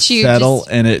and settle,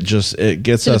 and it gets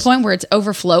to us the point where it's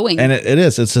overflowing. And it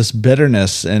is. It's this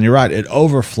bitterness, and you're right. It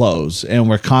overflows, and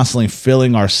we're constantly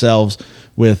filling ourselves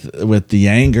with the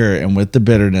anger and with the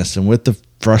bitterness and with the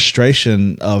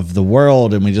frustration of the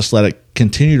world, and we just let it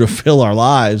continue to fill our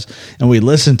lives, and we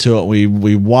listen to it,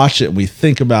 we watch it, we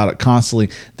think about it constantly.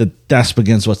 That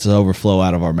begins what's to overflow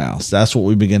out of our mouths. That's what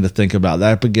we begin to think about.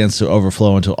 That begins to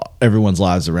overflow into everyone's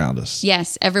lives around us.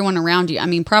 Yes, everyone around you. I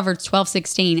mean, Proverbs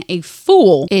 12:16, a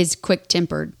fool is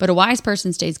quick-tempered, but a wise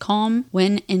person stays calm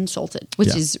when insulted,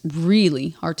 which is really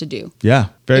hard to do. Yeah,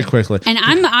 very quickly. And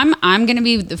I'm going to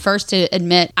be the first to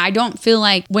admit, I don't feel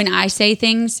like when I say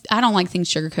things, I don't like things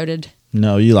sugar-coated.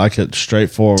 No, you like it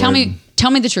straightforward. Tell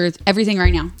me the truth, everything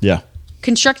right now. Yeah.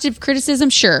 Constructive criticism,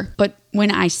 sure. But when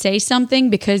I say something,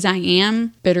 because I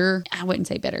am bitter, I wouldn't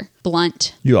say bitter,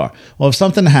 blunt. You are. Well, if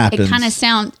something happens,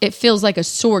 It feels like a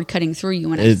sword cutting through you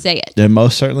when I say it. It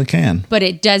most certainly can. But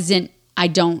it doesn't, I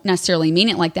don't necessarily mean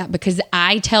it like that, because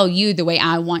I tell you the way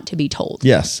I want to be told.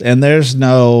 Yes. And there's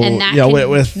no, And that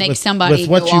with make somebody with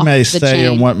what go you may off the say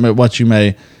chain. and what you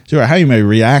may do, or how you may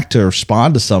react or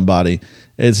respond to somebody.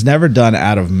 It's never done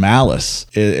out of malice.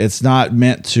 It's not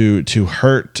meant to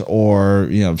hurt or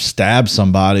stab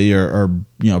somebody or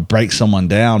break someone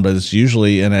down. But it's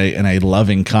usually in a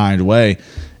loving, kind way.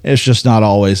 It's just not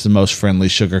always the most friendly,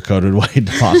 sugar-coated way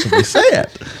to possibly say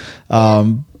it.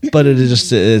 But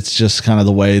it's just kind of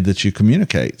the way that you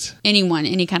communicate. Anyone,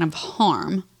 any kind of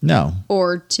harm. No.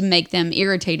 Or to make them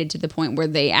irritated to the point where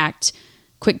they act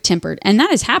quick-tempered, and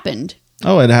that has happened.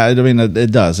 Oh,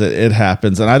 it does. It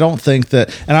happens. And I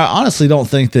honestly don't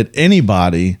think that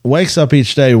anybody wakes up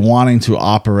each day wanting to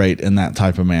operate in that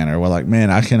type of manner. We're like,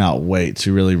 man, I cannot wait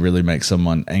to really, really make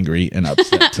someone angry and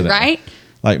upset today. Right?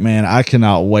 Like, man, I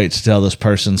cannot wait to tell this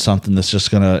person something that's just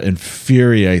going to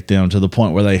infuriate them to the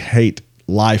point where they hate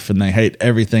life and they hate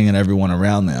everything and everyone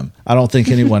around them. I don't think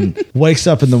anyone wakes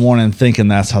up in the morning thinking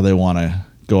that's how they want to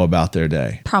go about their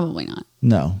day. Probably not.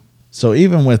 No. So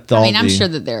even with all I'm sure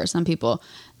that there are some people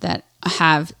that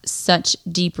have such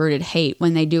deep-rooted hate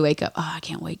when they do wake up. Oh, I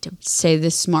can't wait to say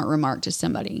this smart remark to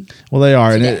somebody. Well, they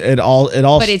are, and it all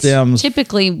but stems. It's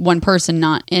typically one person,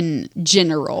 not in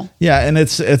general. Yeah, and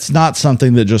it's not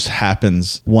something that just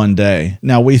happens one day.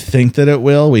 Now we think that it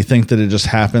will. We think that it just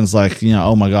happens, like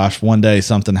oh my gosh, one day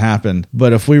something happened.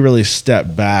 But if we really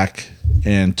step back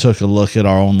and took a look at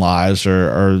our own lives,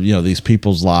 or these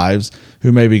people's lives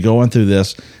who may be going through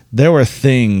this, there were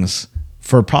things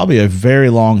for probably a very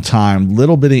long time,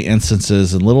 little bitty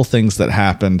instances and little things that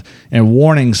happened and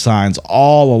warning signs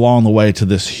all along the way to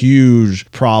this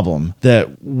huge problem that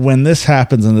when this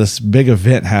happens and this big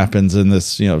event happens and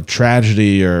this,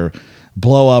 tragedy or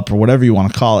blow up or whatever you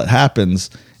want to call it happens,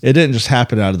 it didn't just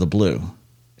happen out of the blue.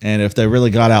 And if they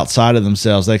really got outside of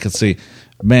themselves, they could see,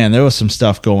 man, there was some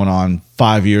stuff going on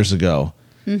 5 years ago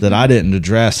that I didn't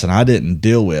address and I didn't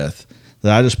deal with,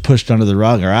 that I just pushed under the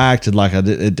rug, or I acted like it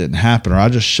didn't happen, or I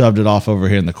just shoved it off over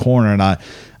here in the corner, and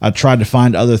I tried to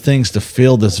find other things to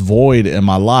fill this void in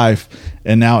my life,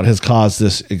 and now it has caused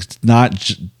this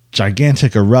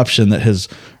gigantic eruption that has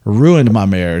ruined my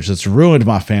marriage, it's ruined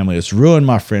my family, it's ruined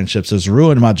my friendships, it's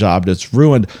ruined my job, it's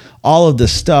ruined all of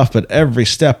this stuff. But every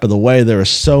step of the way, there are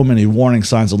so many warning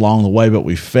signs along the way, but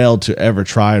we failed to ever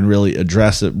try and really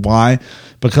address it. Why?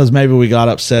 Because maybe we got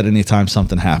upset anytime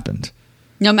something happened.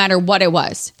 No matter what it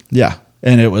was. Yeah.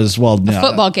 And it was, a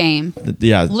football game.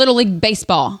 Yeah. Little League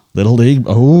Baseball. Little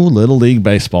League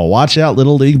Baseball. Watch out,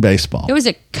 Little League Baseball. There was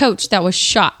a coach that was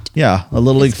shot. Yeah, a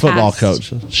Little League football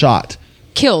coach. Shot.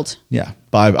 Killed. Yeah.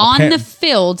 On the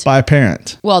field. By a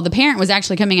parent. Well, the parent was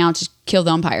actually coming out to kill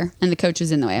the umpire, and the coach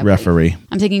was in the way. Referee.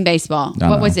 I'm thinking baseball.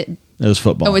 What was it? It was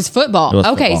football. It was football.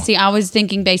 Okay, football. see, I was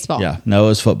thinking baseball. Yeah, no, it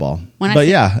was football.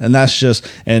 Yeah, and that's just,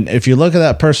 and if you look at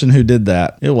that person who did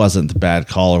that, it wasn't the bad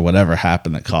call or whatever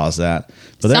happened that caused that.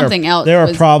 But something else. There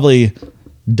are probably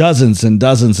dozens and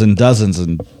dozens and dozens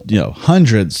and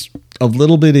hundreds of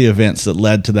little bitty events that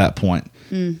led to that point.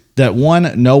 That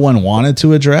one, no one wanted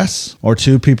to address, or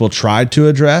two, people tried to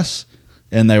address,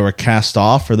 and they were cast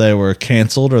off, or they were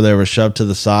canceled, or they were shoved to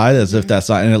the side as if that's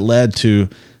not, and it led to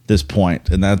this point.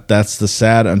 And that's the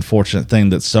sad, unfortunate thing,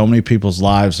 that so many people's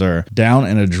lives are down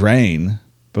in a drain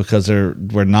because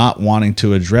we're not wanting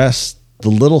to address the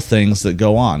little things that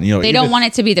go on. They don't want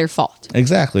it to be their fault.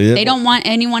 Exactly. They don't want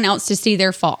anyone else to see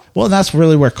their fault. Well, that's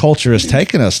really where culture has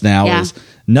taken us now. Yeah. Is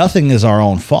nothing is our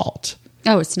own fault.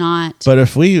 Oh, it's not. But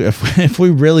if we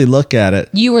really look at it,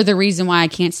 you are the reason why I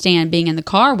can't stand being in the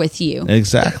car with you.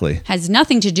 Exactly. Has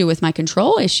nothing to do with my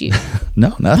control issue.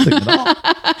 No, nothing at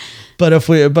all. But if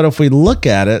we look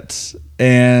at it,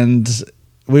 and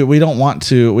we don't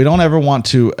ever want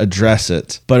to address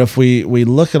it. But if we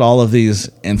look at all of these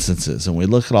instances and we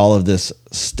look at all of this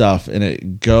stuff and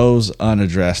it goes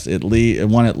unaddressed, it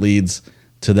leads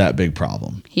to that big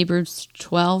problem. Hebrews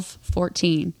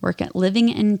 12:14. Work at living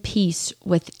in peace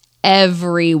with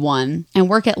everyone and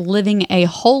work at living a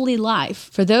holy life.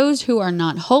 For those who are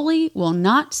not holy will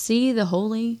not see the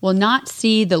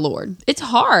Lord. It's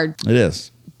hard. It is.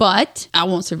 But I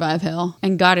won't survive hell.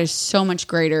 And God is so much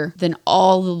greater than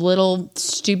all the little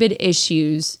stupid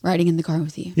issues riding in the car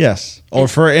with you. Yes. Or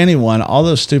for anyone, all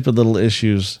those stupid little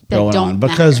issues going on.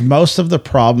 Because most of the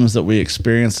problems that we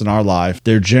experience in our life,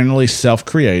 they're generally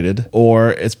self-created, or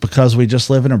it's because we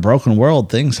just live in a broken world.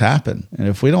 Things happen. And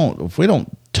if we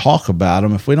don't talk about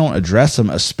them, if we don't address them,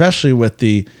 especially with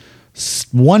the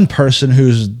one person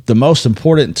who's the most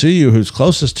important to you, who's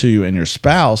closest to you, and your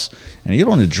spouse, and you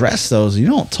don't address those, you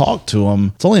don't talk to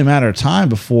them, it's only a matter of time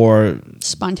before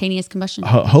spontaneous combustion,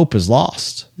 hope is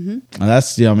lost. And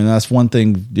that's one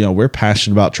thing we're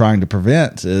passionate about trying to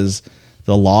prevent, is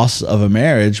the loss of a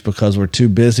marriage, because we're too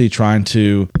busy trying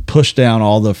to push down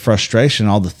all the frustration,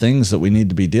 all the things that we need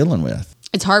to be dealing with.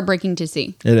 It's heartbreaking to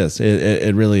see. It is.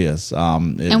 It really is.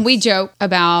 And we joke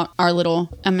about our little,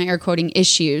 I'm air quoting,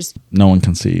 issues. No one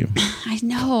can see you. I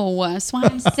know. That's why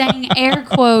I'm saying air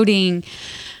quoting.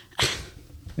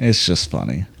 It's just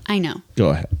funny. I know. Go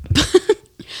ahead.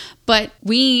 But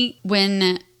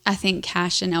when I think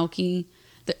Cash and Elkie,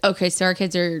 so our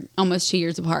kids are almost 2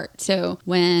 years apart. So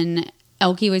when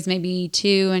Elkie was maybe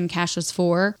 2 and Cash was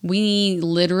 4, we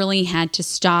literally had to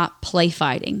stop play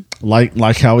fighting.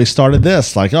 Like how we started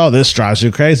this. Like, oh, this drives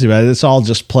you crazy, but it's all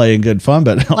just play and good fun.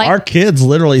 But our kids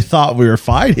literally thought we were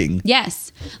fighting.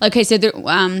 Yes. Okay, so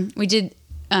we did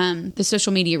the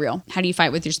social media reel. How do you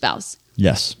fight with your spouse?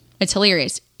 Yes. It's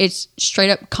hilarious. It's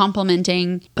straight up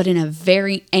complimenting, but in a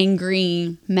very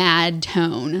angry, mad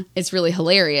tone. It's really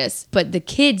hilarious. But the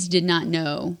kids did not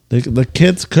know. The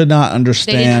kids could not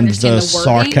understand the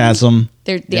sarcasm.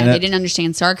 They didn't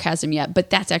understand sarcasm yet, but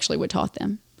that's actually what taught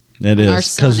them. It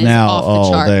is, because now,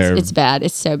 off the charts. It's bad.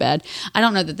 It's so bad. I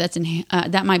don't know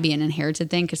that might be an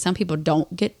inherited thing, because some people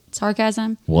don't get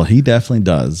sarcasm. Well, he definitely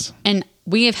does. And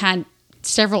we have had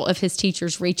several of his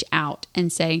teachers reach out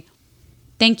and say,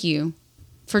 thank you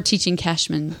for teaching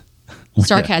Cashman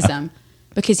sarcasm,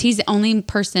 because he's the only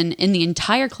person in the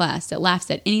entire class that laughs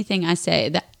at anything I say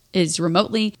that is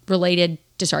remotely related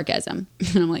to sarcasm.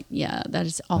 And I'm like, yeah, that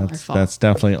is all our fault. That's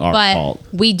definitely our fault.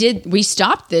 We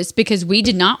stopped this because we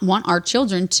did not want our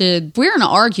children to, if we're in an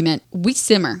argument, we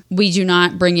simmer. We do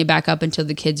not bring it back up until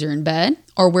the kids are in bed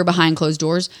or we're behind closed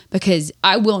doors, because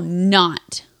I will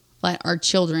not let our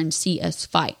children see us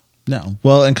fight. No.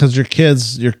 Well, and because your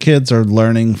kids are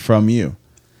learning from you.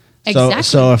 Exactly.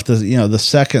 So if the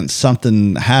second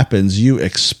something happens, you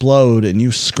explode and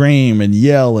you scream and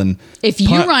yell and if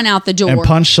you run out the door and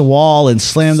punch the wall and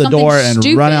slam the door and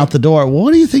stupid. Run out the door, well,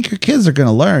 what do you think your kids are going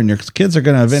to learn? Your kids are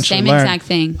going to eventually learn. Same exact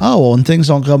thing. Oh, well, when things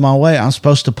don't go my way, I'm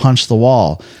supposed to punch the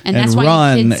wall and that's why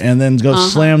run kids, and then go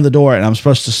slam the door, and I'm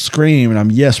supposed to scream and I'm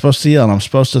supposed to yell and I'm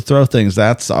supposed to throw things.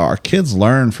 That's our kids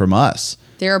learn from us.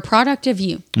 They're a product of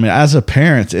you. I mean, as a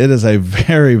parent, it is a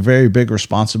very, very big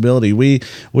responsibility. We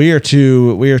are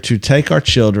to take our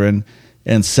children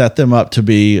and set them up to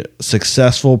be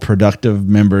successful, productive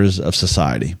members of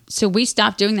society. So we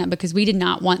stopped doing that because we did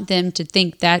not want them to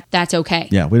think that that's okay.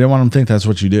 Yeah, we didn't want them to think that's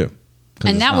what you do.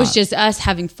 And that was just us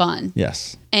having fun.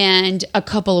 Yes. And a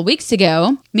couple of weeks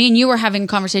ago, me and you were having a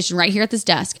conversation right here at this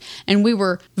desk, and we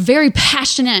were very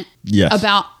passionate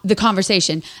about the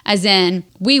conversation. As in,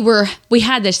 we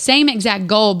had the same exact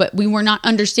goal, but we were not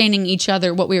understanding each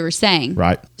other what we were saying.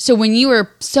 Right. So when you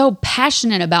were so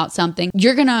passionate about something,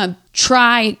 you're going to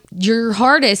try your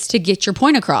hardest to get your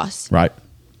point across. Right.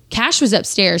 Cash was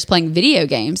upstairs playing video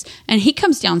games, and he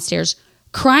comes downstairs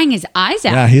crying his eyes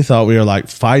out. Yeah, he thought we were like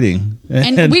fighting.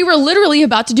 And we were literally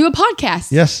about to do a podcast.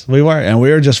 Yes, we were. And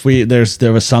we were just,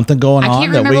 there was something going on. I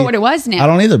can't remember what it was now. I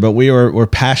don't either, but we're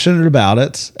passionate about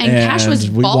it. And Cash was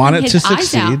we bawling wanted his to eyes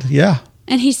succeed. out. Yeah.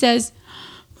 And he says,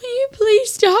 will you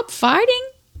please stop fighting?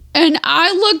 And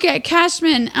I look at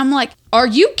Cashman, I'm like, are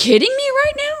you kidding me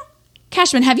right now?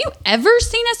 Cashman, have you ever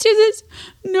seen us do this?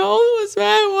 No,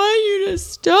 I want you to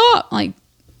stop. Like,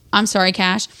 I'm sorry,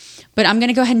 Cash, but I'm going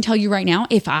to go ahead and tell you right now,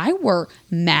 if I were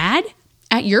mad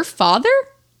at your father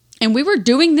and we were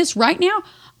doing this right now,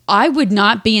 I would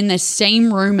not be in the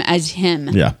same room as him.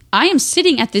 Yeah. I am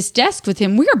sitting at this desk with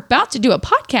him. We're about to do a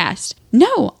podcast.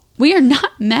 No, we are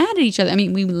not mad at each other. I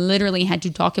mean, we literally had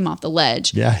to talk him off the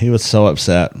ledge. Yeah, he was so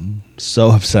upset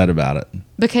about it.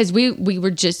 Because we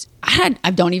were just, I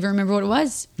don't even remember what it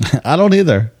was. I don't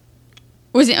either.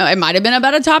 It might have been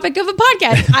about a topic of a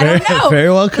podcast. I don't know. Very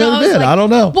well could have been. Like, I don't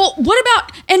know. Well,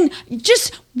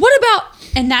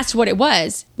 and that's what it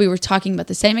was. We were talking about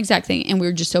the same exact thing, and we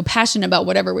were just so passionate about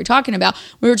whatever we're talking about.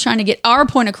 We were trying to get our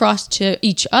point across to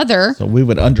each other. So we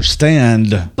would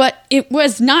understand. But it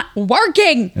was not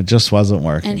working. It just wasn't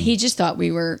working. And he just thought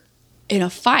we were in a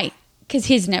fight because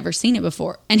he's never seen it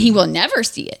before, and he will never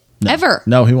see it. Ever.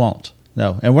 No, he won't.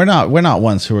 No. And we're not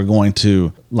ones who are going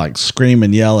to like scream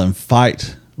and yell and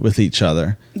fight with each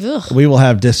other. Ugh. We will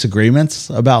have disagreements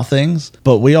about things,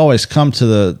 but we always come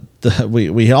to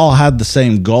we all had the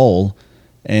same goal,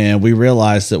 and we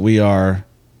realize that we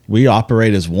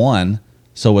operate as one.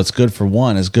 So what's good for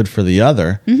one is good for the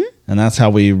other. Mm-hmm. And that's how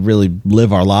we really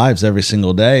live our lives every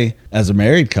single day as a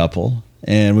married couple.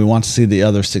 And we want to see the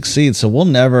other succeed. So we'll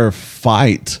never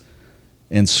fight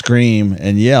and scream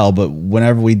and yell, but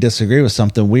whenever we disagree with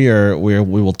something, we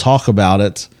will talk about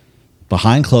it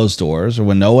behind closed doors or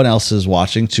when no one else is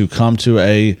watching to come to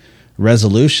a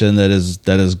resolution that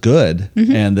is good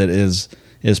and that is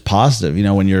positive. You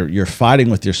know, when you're fighting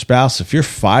with your spouse, if you're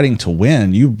fighting to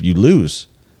win, you lose.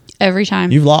 Every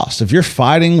time. You've lost. If you're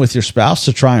fighting with your spouse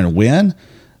to try and win,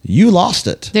 you lost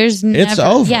it. It's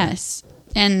over. Yes.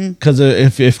 And because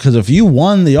if you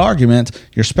won the argument,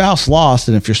 your spouse lost,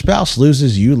 and if your spouse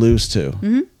loses, you lose too.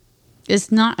 Mm-hmm.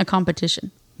 It's not a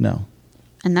competition. No,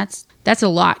 and that's a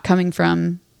lot coming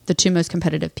from the two most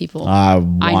competitive people. I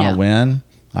want to win.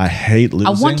 I hate losing.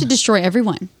 I want to destroy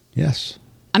everyone. Yes.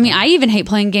 I mean, I even hate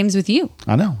playing games with you.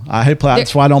 I know. I hate playing.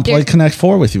 That's why I don't play Connect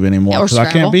 4 with you anymore, because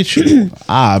I can't beat you.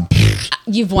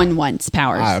 You've won once,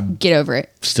 Powers. Get over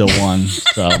it. Still won.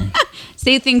 So.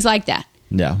 See, things like that.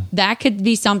 Yeah. That could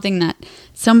be something that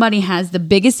somebody has the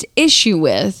biggest issue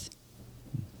with.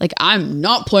 Like, I'm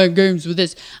not playing games with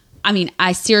this. I mean,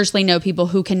 I seriously know people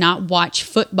who cannot watch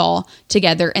football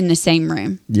together in the same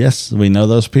room. Yes, we know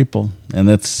those people. And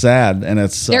it's sad. And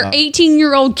they're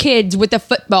 18-year-old kids with a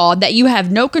football that you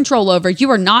have no control over. You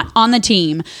are not on the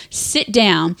team. Sit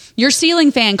down. Your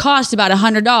ceiling fan costs about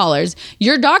 $100.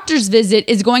 Your doctor's visit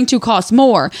is going to cost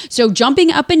more. So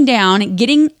jumping up and down,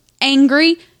 getting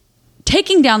angry,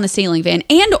 taking down the ceiling fan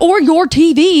and or your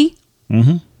TV.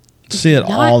 Mm-hmm. See it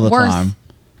all the time.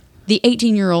 The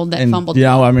 18-year-old that fumbled.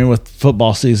 Yeah, I mean, with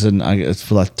football season, I guess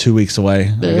for like 2 weeks away.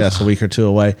 I guess a week or two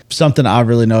away. Something I've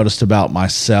really noticed about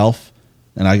myself,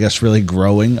 and I guess really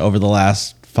growing over the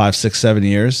last 5, 6, 7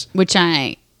 years. Which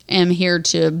I am here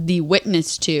to be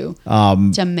witness to.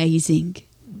 It's amazing.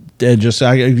 And just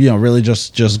really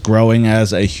just growing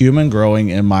as a human, growing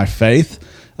in my faith.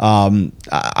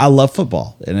 I love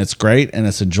football, and it's great, and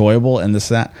it's enjoyable, and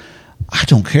that. I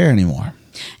don't care anymore.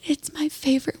 It's my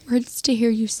favorite words to hear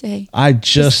you say. I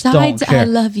just Besides, don't care. I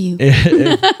love you.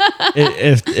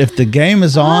 If the game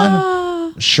is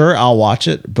on, sure, I'll watch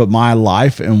it. But my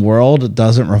life and world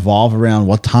doesn't revolve around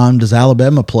what time does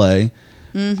Alabama play.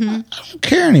 Mm-hmm. I don't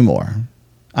care anymore.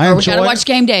 We gotta watch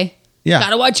game day. Yeah,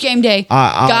 gotta watch game day.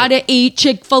 Gotta eat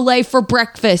Chick-fil-A for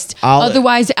breakfast.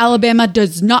 Otherwise, Alabama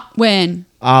does not win.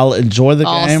 I'll enjoy the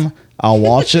game. I'll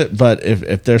watch it, but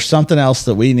if there's something else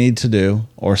that we need to do,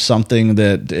 or something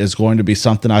that is going to be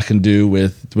something I can do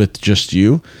with just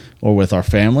you, or with our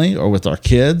family, or with our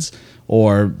kids,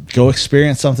 or go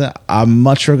experience something, I'm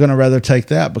much going to rather take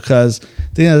that, because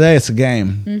at the end of the day, it's a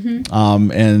game,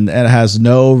 and it has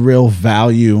no real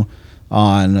value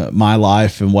on my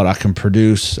life and what I can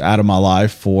produce out of my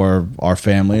life for our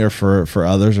family, or for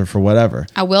others, or for whatever.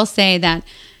 I will say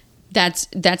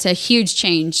that's a huge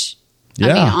change. Yeah.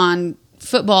 I mean, on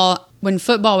football, when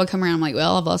football would come around, I'm like,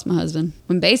 well, I've lost my husband.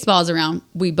 When baseball's around,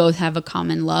 we both have a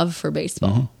common love for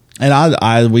baseball.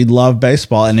 And we love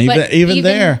baseball, and even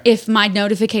there, if my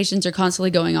notifications are constantly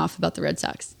going off about the Red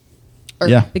Sox, or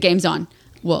the game's on,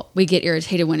 well, we get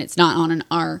irritated when it's not on in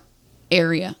our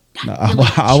area.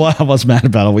 I was mad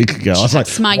about a week ago. I was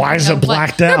like, why is it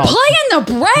blacked out? They're playing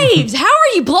the Braves. How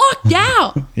are you blocked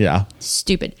out? Yeah.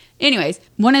 Stupid. Anyways,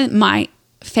 one of my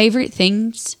favorite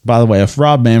things. By the way, if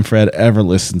Rob Manfred ever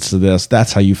listens to this,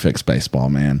 that's how you fix baseball,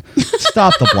 man.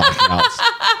 Stop the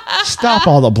blackouts. Stop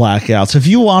all the blackouts. If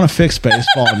you want to fix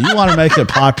baseball and you want to make it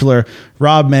popular,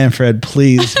 Rob Manfred,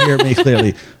 please hear me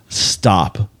clearly.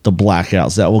 Stop the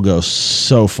blackouts. That will go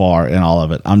so far in all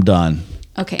of it. I'm done.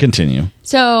 Okay. Continue.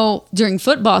 So during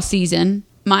football season,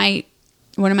 one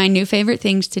of my new favorite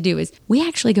things to do is we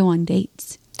actually go on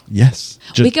dates. Yes.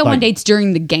 We go on dates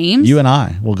during the games. You and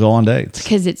I will go on dates.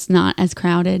 Because it's not as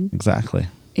crowded. Exactly.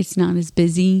 It's not as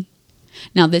busy.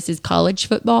 Now, this is college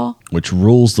football. Which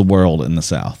rules the world in the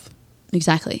South.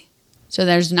 Exactly. So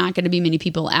there's not going to be many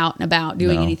people out and about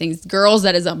doing anything. Girls,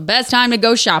 that is the best time to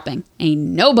go shopping. Ain't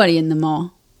nobody in the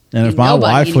mall. And if my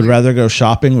wife would rather go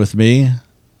shopping with me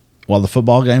while the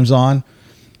football game's on,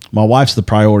 my wife's the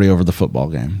priority over the football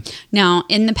game. Now,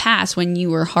 in the past, when you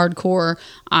were hardcore,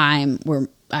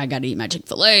 I got to eat my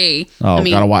Chick-fil-A. Oh,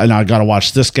 I got to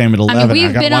watch this game at 11.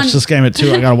 I got to watch this game at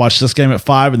 2. I got to watch this game at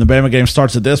 5. And the Bama game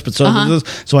starts at this, but so does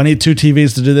this. So I need 2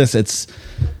 TVs to do this. It's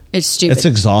stupid. It's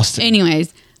exhausting.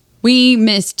 Anyways, you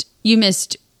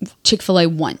missed Chick-fil-A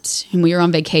once, and we were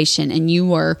on vacation, and you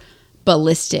were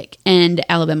ballistic, and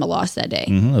Alabama lost that day.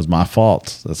 It was my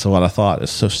fault. That's what I thought.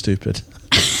 It's so stupid.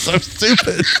 So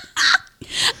stupid.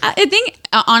 I think,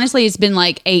 honestly, it's been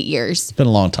like 8 years. It's been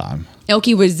a long time.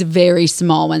 Elkie was very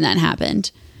small when that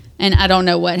happened. And I don't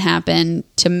know what happened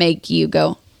to make you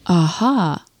go,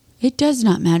 aha, it does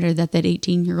not matter that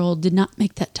 18-year-old did not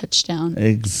make that touchdown.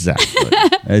 Exactly.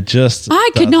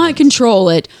 I could not control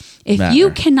it. If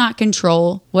you cannot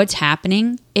control what's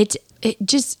happening, it's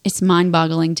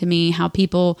mind-boggling to me how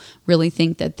people really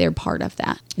think that they're part of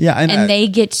that. Yeah, and they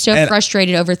get so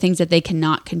frustrated over things that they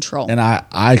cannot control. And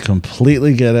I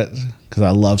completely get it, because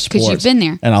I love sports. Because you've been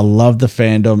there. And I love the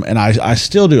fandom, and I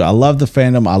still do. I love the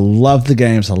fandom. I love the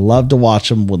games. I love to watch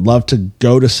them. Would love to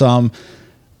go to some.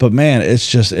 But man,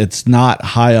 it's not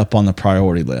high up on the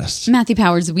priority list. Matthew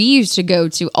Powers, we used to go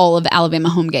to all of Alabama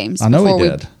home games. I know we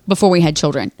did. Before we had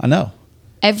children. I know.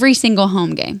 Every single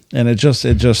home game. And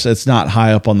it's not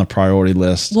high up on the priority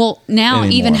list. Well, now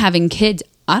anymore. Even having kids,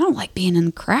 I don't like being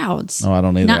in crowds. No, I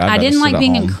don't either. I didn't like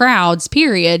being in crowds,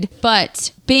 period.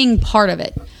 But being part of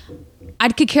it, I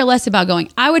could care less about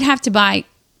going. I would have to buy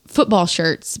football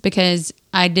shirts because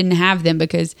I didn't have them,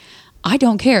 because I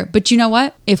don't care. But you know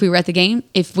what? If we were at the game,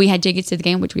 if we had tickets to the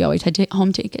game, which we always had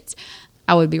home tickets,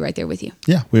 I would be right there with you.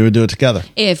 Yeah, we would do it together.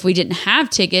 If we didn't have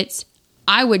tickets,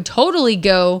 I would totally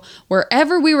go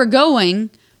wherever we were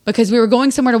going, because we were going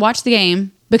somewhere to watch the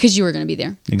game, because you were going to be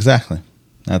there. Exactly.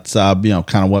 That's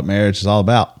kind of what marriage is all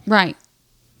about. Right.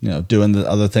 Doing the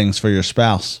other things for your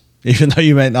spouse, even though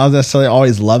you may not necessarily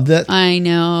always loved it. I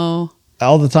know.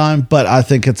 All the time, but I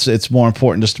think it's more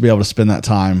important just to be able to spend that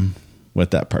time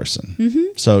with that person.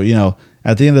 Mm-hmm. So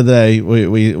at the end of the day,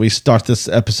 we start this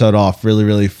episode off really,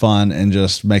 really fun and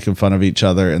just making fun of each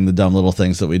other and the dumb little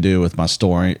things that we do with my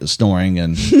snoring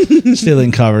and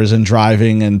stealing covers and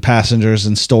driving and passengers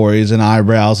and stories and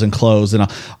eyebrows and clothes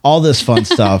and all this fun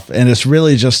stuff. And it's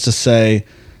really just to say,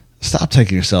 stop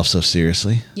taking yourself so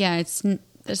seriously. Yeah,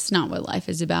 that's not what life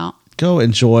is about. go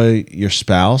enjoy your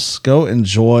spouse, go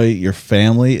enjoy your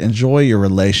family, enjoy your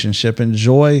relationship,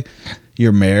 enjoy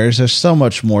your marriage. There's so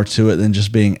much more to it than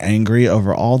just being angry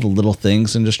over all the little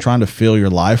things and just trying to fill your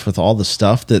life with all the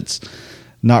stuff that's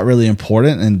not really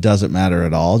important and doesn't matter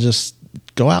at all. Just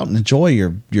go out and enjoy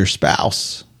your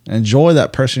spouse. Enjoy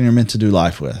that person you're meant to do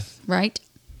life with. Right.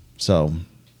 So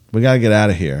we got to get out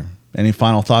of here. Any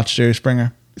final thoughts, Jerry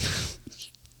Springer?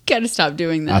 Gotta stop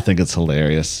doing that. I think it's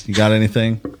hilarious. You got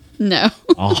anything? No.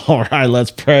 All right,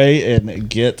 let's pray and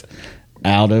get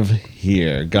out of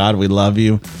here. God, we love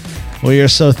you. We are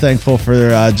so thankful for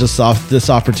this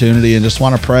opportunity, and just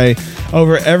want to pray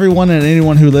over everyone and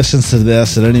anyone who listens to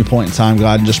this at any point in time,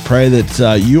 God, and just pray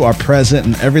that you are present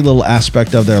in every little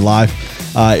aspect of their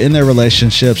life, in their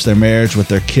relationships, their marriage, with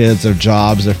their kids, their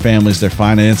jobs, their families, their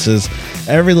finances,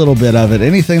 every little bit of it,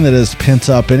 anything that is pent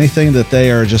up, anything that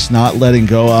they are just not letting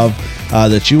go of,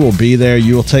 that you will be there,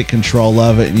 you will take control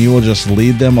of it, and you will just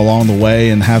lead them along the way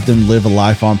and have them live a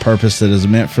life on purpose that is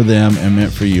meant for them and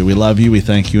meant for you. We love you. We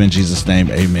thank you in Jesus'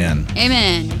 name. Amen.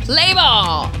 Amen. Play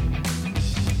ball.